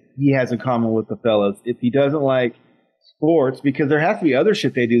think that he has in common with the fellas if he doesn't like sports? Because there has to be other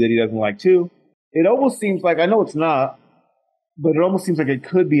shit they do that he doesn't like too. It almost seems like, I know it's not, but it almost seems like it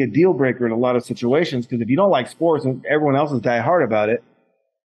could be a deal breaker in a lot of situations. Because if you don't like sports and everyone else is diehard about it,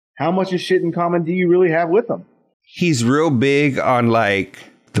 how much of shit in common do you really have with them? He's real big on like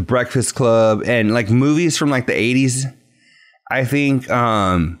The Breakfast Club and like movies from like the 80s. I think,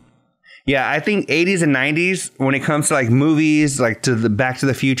 I think 80s and 90s when it comes to like movies, like to the Back to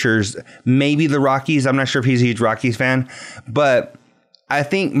the Futures, maybe the Rockies. I'm not sure if he's a huge Rockies fan, but I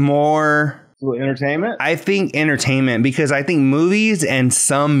think more. So entertainment? I think entertainment, because I think movies and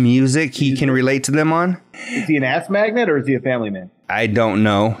some music he can relate to them on. Is he an ass magnet or is he a family man? I don't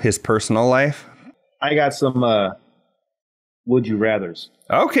know his personal life. I got some would you rathers.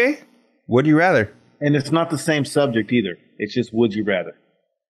 Okay. Would you rather? And it's not the same subject either. It's just would you rather.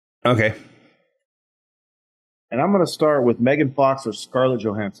 Okay. And I'm going to start with Megan Fox or Scarlett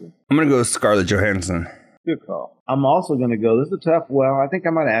Johansson. I'm going to go with Scarlett Johansson. Good call. I'm also going to go, this is a tough, well, I think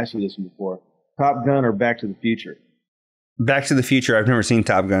I might have asked you this one before. Top Gun or Back to the Future? Back to the Future. I've never seen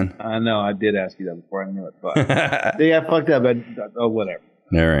Top Gun. I know. I did ask you that before. I knew it. Fuck. Yeah, fucked up. But, oh, whatever.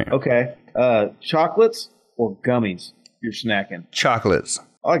 All right. Okay. Chocolates or gummies you're snacking? Chocolates.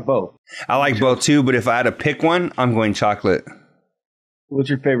 I like both. I like both too, but if I had to pick one, I'm going chocolate. What's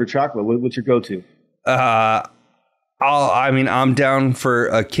your favorite chocolate? What's your go-to? I'm down for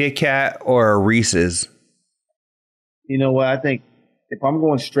a Kit Kat or a Reese's. You know what? I think if I'm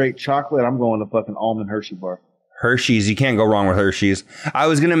going straight chocolate, I'm going to fucking almond Hershey bar. Hershey's, you can't go wrong with Hershey's. I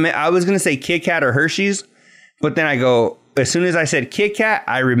was gonna say Kit Kat or Hershey's, but then I go, as soon as I said Kit Kat,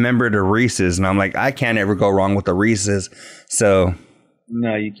 I remembered a Reese's, and I'm like, I can't ever go wrong with the Reese's. So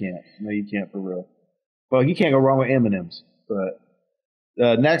no, you can't. No, you can't for real. Well, you can't go wrong with M&Ms.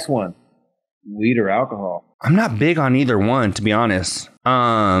 But next one, weed or alcohol? I'm not big on either one, to be honest.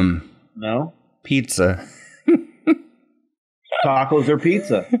 No? Pizza. Tacos or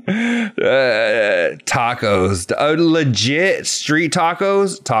pizza? Tacos. Legit street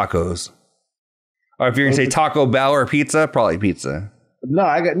tacos. Or if you're going to say Taco Bell or pizza, probably pizza.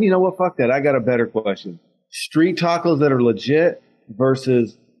 No, you know what? Fuck that. I got a better question. Street tacos that are legit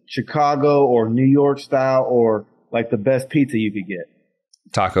versus Chicago or New York style or like the best pizza you could get.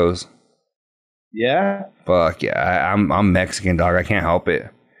 Tacos. Yeah? Fuck yeah. I'm Mexican, dog. I can't help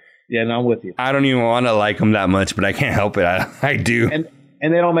it. Yeah, no, I'm with you. I don't even want to like them that much, but I can't help it. I do. And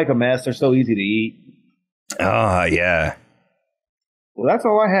they don't make a mess. They're so easy to eat. Oh, yeah. Well, that's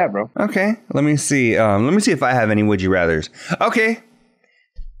all I have, bro. Okay. Let me see. Let me see if I have any would you rathers. Okay.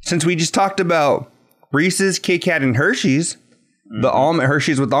 Since we just talked about Reese's, Kit Kat, and Hershey's, the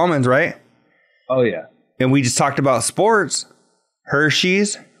Hershey's with almonds, right? Oh, yeah. And we just talked about sports.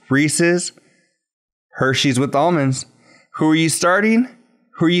 Hershey's, Reese's, Hershey's with almonds. Who are you starting?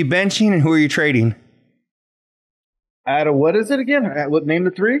 Who are you benching? And who are you trading? Out of what is it again? What, name the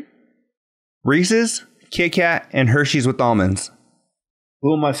three? Reese's, Kit Kat, and Hershey's with almonds.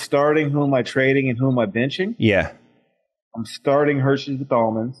 Who am I starting? Who am I trading? And who am I benching? Yeah. I'm starting Hershey's with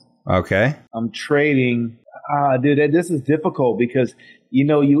almonds. Okay. I'm trading. Dude, this is difficult because,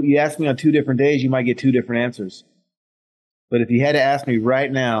 you ask me on 2 different days, you might get 2 different answers. But if you had to ask me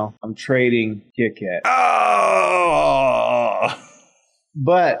right now, I'm trading Kit Kat. Oh!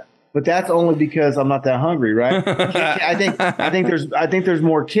 But that's only because I'm not that hungry, right? I think there's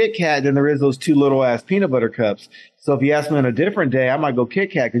more Kit Kat than there is those 2 little ass peanut butter cups. So if you ask me on a different day, I might go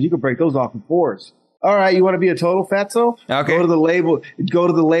Kit Kat because you can break those off in 4s. All right, you want to be a total fatso? Okay. Go to the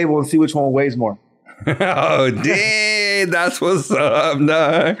label and see which one weighs more. Oh, dang, that's what's up,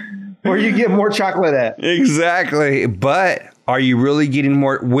 dog. Where you get more chocolate at. Exactly. But are you really getting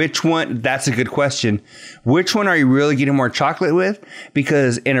more? Which one? That's a good question. Which one are you really getting more chocolate with?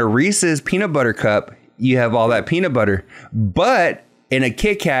 Because in a Reese's peanut butter cup, you have all that peanut butter. But in a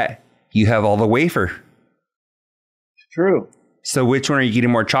Kit Kat, you have all the wafer. True. So which one are you getting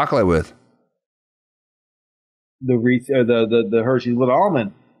more chocolate with? The Hershey's with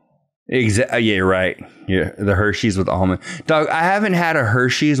almond. Exactly. Yeah, you're right. Yeah, the Hershey's with almond. Dog, I haven't had a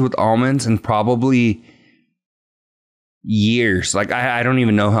Hershey's with almonds in probably years. Like I don't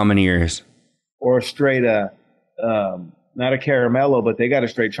even know how many years. Or a straight not a caramello, but they got a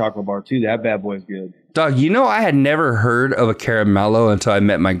straight chocolate bar too. That bad boy's good. Dog, I had never heard of a caramello until I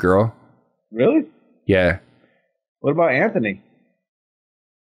met my girl. Really? Yeah. What about Anthony?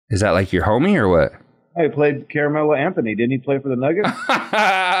 Is that like your homie or what? He played Caramello Anthony. Didn't he play for the Nuggets?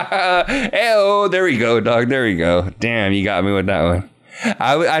 Oh, there we go, dog. There we go. Damn, you got me with that one.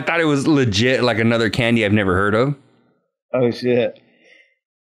 I thought it was legit like another candy I've never heard of. Oh shit.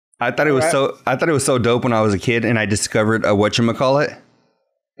 I thought it was so dope when I was a kid and I discovered a whatchamacallit.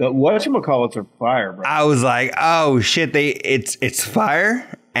 The whatchamacallits are fire, bro. I was like, oh shit, it's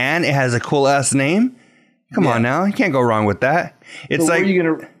fire and it has a cool ass name. Come on now. You can't go wrong with that. It's so like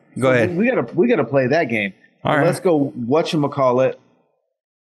Go ahead. We gotta play that game. All right. Let's go whatchamacallit.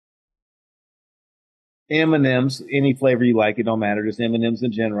 M&M's, any flavor you like, it don't matter. Just M&M's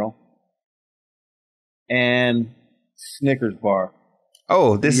in general. And Snickers bar.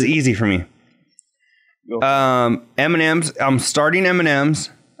 Oh, this is easy for me. M&M's. I'm starting M&M's.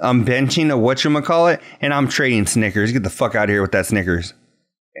 I'm benching a whatchamacallit, and I'm trading Snickers. Get the fuck out of here with that Snickers.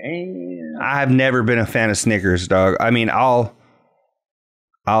 Damn. I've never been a fan of Snickers, dog. I mean, I'll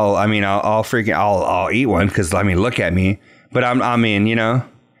eat one because I mean, look at me. But I mean, you know,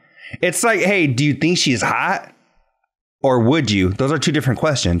 it's like, hey, do you think she's hot, or would you? Those are two different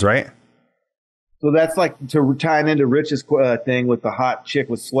questions, right? So that's like to tying into Rich's thing with the hot chick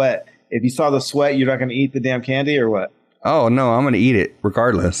with sweat. If you saw the sweat, you're not going to eat the damn candy, or what? Oh no, I'm going to eat it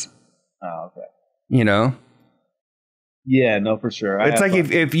regardless. Oh, okay. You know. Yeah, no, for sure. It's like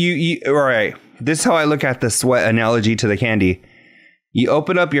if you all right. This is how I look at the sweat analogy to the candy. You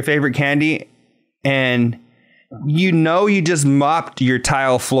open up your favorite candy, and you know you just mopped your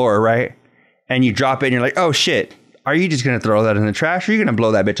tile floor, right? And you drop it, and you're like, oh shit. Are you just going to throw that in the trash, or are you going to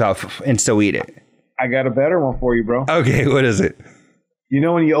blow that bitch off and still eat it? I got a better one for you, bro. Okay, what is it? You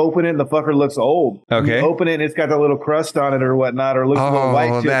know when you open it and the fucker looks old? Okay. You open it and it's got that little crust on it or whatnot, or looks a little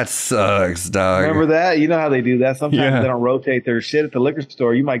white. Oh, that sucks, dog. Remember that? You know how they do that? Sometimes they don't rotate their shit at the liquor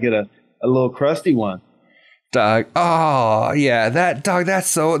store. You might get a little crusty one. Dog. Oh, yeah. That dog, that's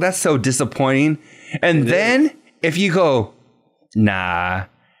so disappointing. And then if you go, nah.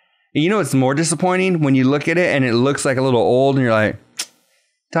 You know it's more disappointing when you look at it and it looks like a little old and you're like,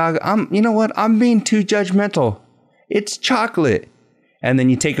 dog, you know what? I'm being too judgmental. It's chocolate. And then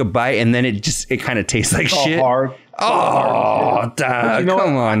you take a bite and then it kind of tastes like shit. Hard. Oh, dog, you know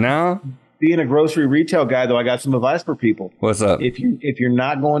come on now. Being a grocery retail guy, though, I got some advice for people. What's up? If you're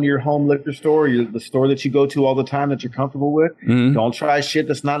not going to your home liquor store, the store that you go to all the time that you're comfortable with, don't try shit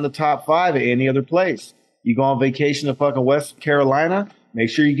that's not in the top 5 at any other place. You go on vacation to fucking West Carolina,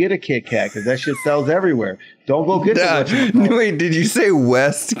 make sure you get a Kit Kat because that shit sells everywhere. Don't go get the wait, did you say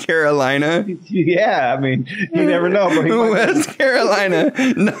West Carolina? Yeah, I mean, you never know. Bro. West Carolina.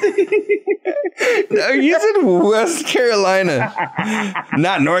 No, you said West Carolina.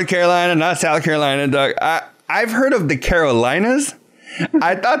 Not North Carolina, not South Carolina, dog. I've heard of the Carolinas.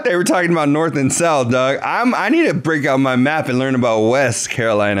 I thought they were talking about North and South, dog. I need to break out my map and learn about West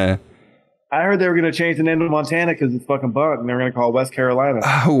Carolina. I heard they were going to change the name to Montana because it's fucking bunk, and they were going to call it West Carolina.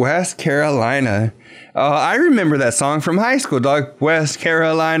 West Carolina. I remember that song from high school, dog. West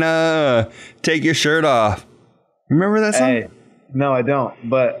Carolina, take your shirt off. Remember that song? Hey, no, I don't.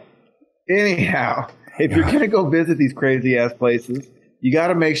 But anyhow, if you're going to go visit these crazy-ass places, you got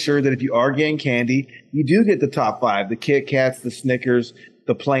to make sure that if you are getting candy, you do get the top 5, the Kit Kats, the Snickers,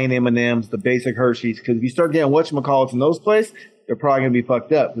 the plain M&Ms, the basic Hershey's. Because if you start getting whatchamacallits in those places, they're probably going to be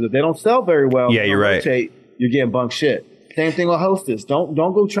fucked up. Because if they don't sell very well, yeah, you're right. You're getting bunk shit. Same thing with Hostess. Don't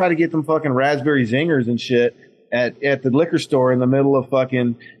go try to get them fucking raspberry zingers and shit at the liquor store in the middle of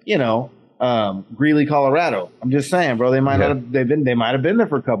fucking, Greeley, Colorado. I'm just saying, bro. They might have been there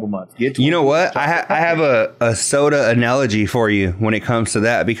for a couple months. You know what? I have a soda analogy for you when it comes to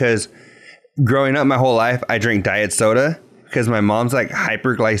that, because growing up my whole life, I drank diet soda because my mom's like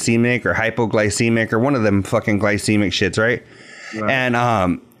hyperglycemic or hypoglycemic or one of them fucking glycemic shits, right?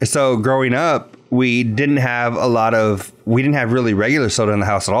 And so growing up, we didn't have really regular soda in the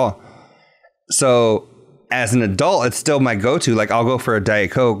house at all. So as an adult, it's still my go-to. Like I'll go for a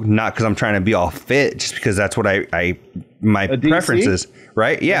Diet Coke, not because I'm trying to be all fit, just because that's what my preferences,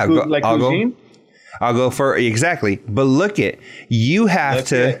 right? Yeah. I'll go for exactly. But look it, you have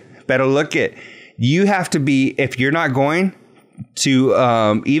to be, if you're not going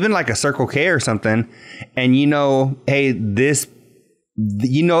to even like a Circle K or something, and hey, they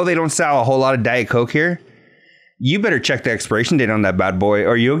don't sell a whole lot of Diet Coke here, you better check the expiration date on that bad boy,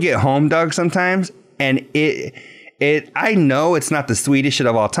 or you'll get home, dog, sometimes. And I know it's not the sweetest shit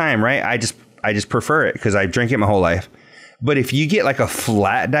of all time, right? I just prefer it because I drink it my whole life. But if you get like a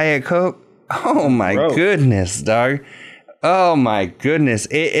flat Diet Coke, oh my goodness, dog. Oh my goodness.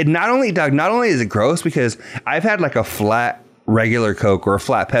 It not only is it gross, because I've had like a flat regular Coke or a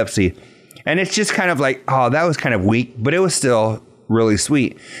flat Pepsi, and it's just kind of like, oh, that was kind of weak, but it was still really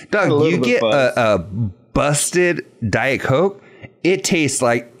sweet. Doug, you get a busted Diet Coke, it tastes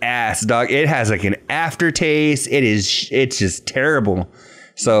like ass, dog. It has like an aftertaste. It's just terrible.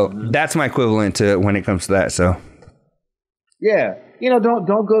 So that's my equivalent to when it comes to that. So yeah, don't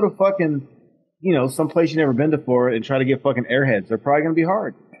go to fucking some place you've never been before and try to get fucking Airheads. They're probably gonna be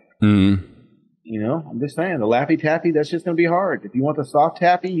hard. I'm just saying, the Laffy Taffy, that's just gonna be hard. If you want the soft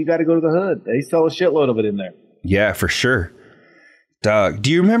taffy, you got to go to the Hood. They sell a shitload of it in there. Yeah, for sure. Doug,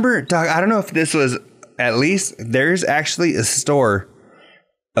 do you remember, Doug, I don't know if this was, at least there's actually a store,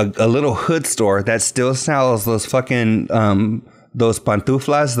 a little Hood store that still sells those fucking, those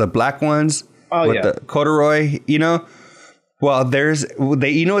pantuflas, the black ones with the corduroy, Well,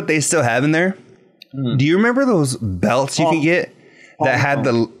 you know what they still have in there? Do you remember those belts you could get that had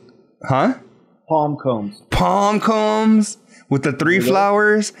the, Palm combs. Palm combs with the 3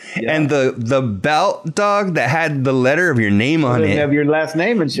 flowers and the belt, dog, that had the letter of your name on it. Have your last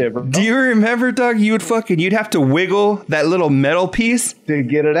name and shit, bro. Do you remember, dog? You'd have to wiggle that little metal piece to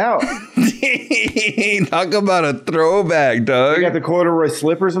get it out. Talk about a throwback, dog. You got the corduroy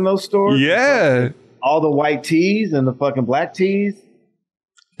slippers in those stores. Yeah. All the white tees and the fucking black tees.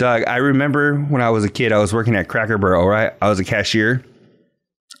 Dog, I remember when I was a kid, I was working at Cracker Barrel, right? I was a cashier.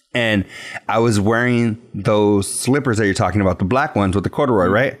 And I was wearing those slippers that you're talking about, the black ones with the corduroy,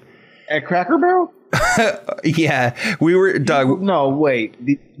 right? At Cracker Barrel? Yeah. We were, dog. No, wait.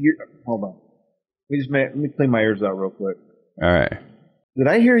 Hold on. Let me clean my ears out real quick. All right. Did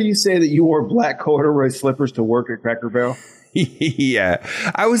I hear you say that you wore black corduroy slippers to work at Cracker Barrel? Yeah.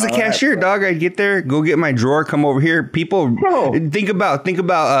 I was a cashier, dog. I'd get there, go get my drawer, come over here. People think about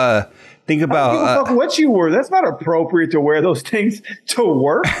I don't give a fuck what you were. That's not appropriate to wear those things to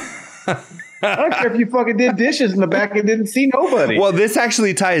work. I don't care if you fucking did dishes in the back and didn't see nobody. Well, this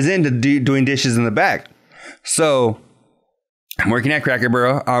actually ties into doing dishes in the back. So I'm working at Cracker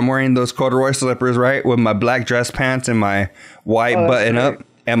Barrel. I'm wearing those corduroy slippers, right, with my black dress pants and my white button up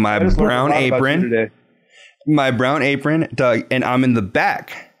and my brown apron. My brown apron, Doug, and I'm in the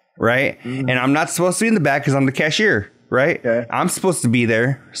back, right? Mm-hmm. And I'm not supposed to be in the back because I'm the cashier, right? Okay. I'm supposed to be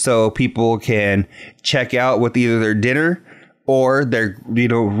there so people can check out with either their dinner or their,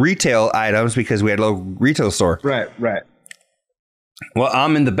 retail items because we had a little retail store. Right. Well,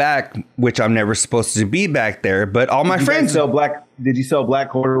 I'm in the back, which I'm never supposed to be back there, but all my friends Did you sell black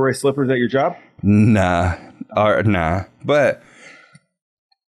corduroy slippers at your job? Nah. But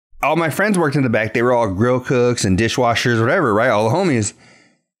all my friends worked in the back. They were all grill cooks and dishwashers, whatever, right? All the homies.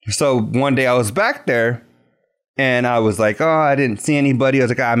 So one day I was back there and I was like, I didn't see anybody. I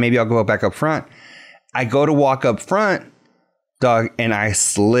was like, maybe I'll go back up front. I go to walk up front, dog, and I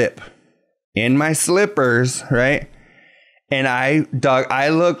slip in my slippers, right? And I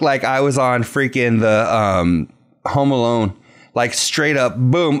look like I was on freaking the Home Alone, like straight up,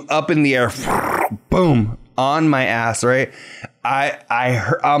 boom, up in the air, boom, on my ass, right?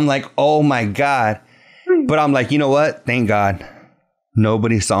 I'm like, oh my God. But I'm like, you know what? Thank God.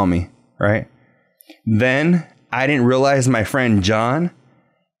 Nobody saw me, right? Then I didn't realize my friend John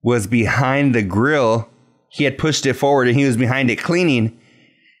was behind the grill. He had pushed it forward and he was behind it cleaning.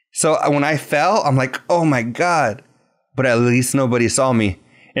 So when I fell, I'm like, oh my God. But at least nobody saw me.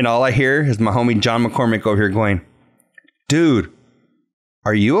 And all I hear is my homie John McCormick over here going, dude,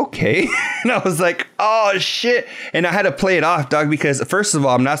 are you okay? And I was like, oh, shit. And I had to play it off, dog, because first of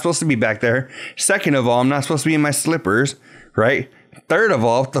all, I'm not supposed to be back there. Second of all, I'm not supposed to be in my slippers, right? Third of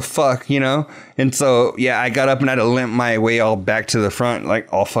all, what the fuck, And so, yeah, I got up and I had to limp my way all back to the front,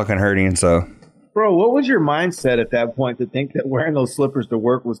 like all fucking hurting. So, bro, what was your mindset at that point to think that wearing those slippers to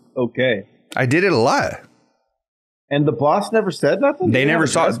work was okay? I did it a lot. And the boss never said nothing? They never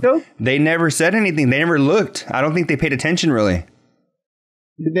saw it. They never said anything. They never looked. I don't think they paid attention, really.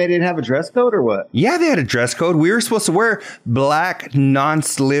 They didn't have a dress code or what? Yeah, they had a dress code. We were supposed to wear black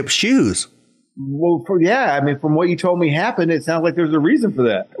non-slip shoes. Well, from what you told me happened, it sounds like there's a reason for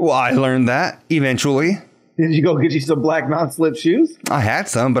that. Well, I learned that eventually. Did you go get you some black non-slip shoes? I had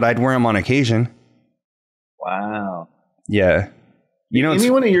some, but I'd wear them on occasion. Wow. Yeah. Did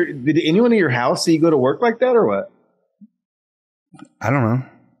anyone in your house see you go to work like that or what? I don't know.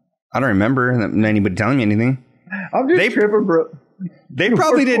 I don't remember anybody telling me anything. I'm just tripping, bro. They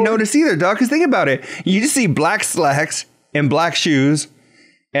probably didn't notice either, dog. Because think about it. You just see black slacks and black shoes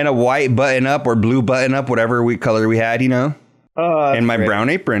and a white button up or blue button up, whatever color we had, and my brown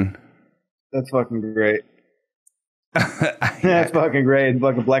apron. That's fucking great. That's fucking great.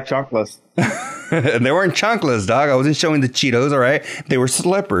 Like a black chocolates. They weren't chocolates, dog. I wasn't showing the Cheetos, all right? They were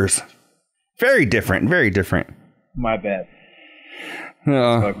slippers. Very different. Very different. My bad.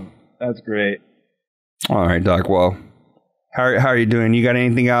 That's great. All right, Doc. Well, how are you doing? You got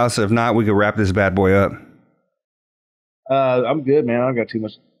anything else? If not, we could wrap this bad boy up. I'm good, man. I don't got too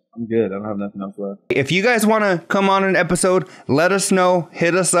much. I'm good. I don't have nothing else left. If you guys want to come on an episode, let us know.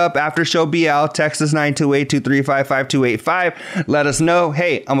 Hit us up after show BL. Text us 928-235-5285. Let us know.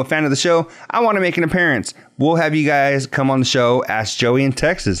 Hey, I'm a fan of the show. I want to make an appearance. We'll have you guys come on the show. Ask Joey in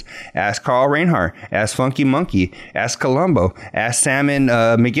Texas. Ask Carl Reinhardt. Ask Funky Monkey. Ask Columbo. Ask Salmon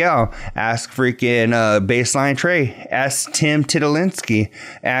Miguel. Ask freaking Baseline Trey. Ask Tim Titalinsky.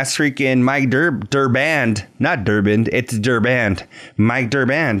 Ask freaking Mike Durband. Not Durband. It's Durband. Mike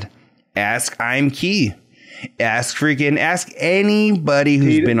Durband. Ask I'm Key. Ask anybody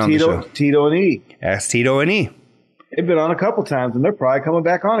who's been on the show. Tito and E. Ask Tito and E. They've been on a couple times and they're probably coming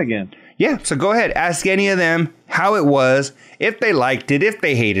back on again. Yeah, so go ahead. Ask any of them how it was, if they liked it, if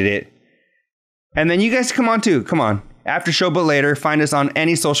they hated it. And then you guys come on too. Come on. After Show But Later. Find us on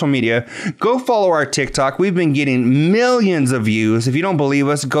any social media. Go follow our TikTok. We've been getting millions of views. If you don't believe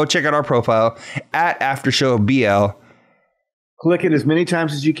us, go check out our profile at AfterShowBL. Click it as many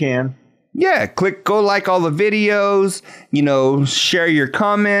times as you can. Yeah, go like all the videos, share your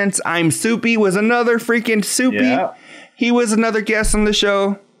comments. I'm Soupy was another freaking Soupy. Yeah. He was another guest on the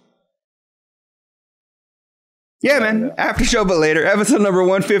show. Yeah, man. After Show But Later, episode number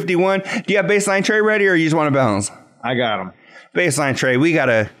 151. Do you have Baseline Trey ready or you just want to bounce? I got him. Baseline Trey, we got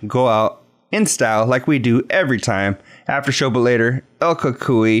to go out in style like we do every time. After Show But Later, El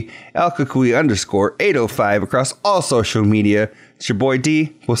Kukui _805 across all social media. It's your boy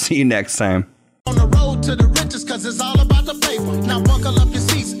D. We'll see you next time. On the road to the riches, cause it's all about the paper. Now buckle up your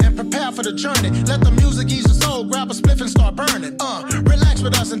seats and prepare for the journey. Let the music ease your soul, grab a spliff and start burning. Relax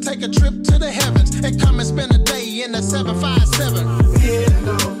with us and take a trip to the heavens. And come and spend a day in the 757.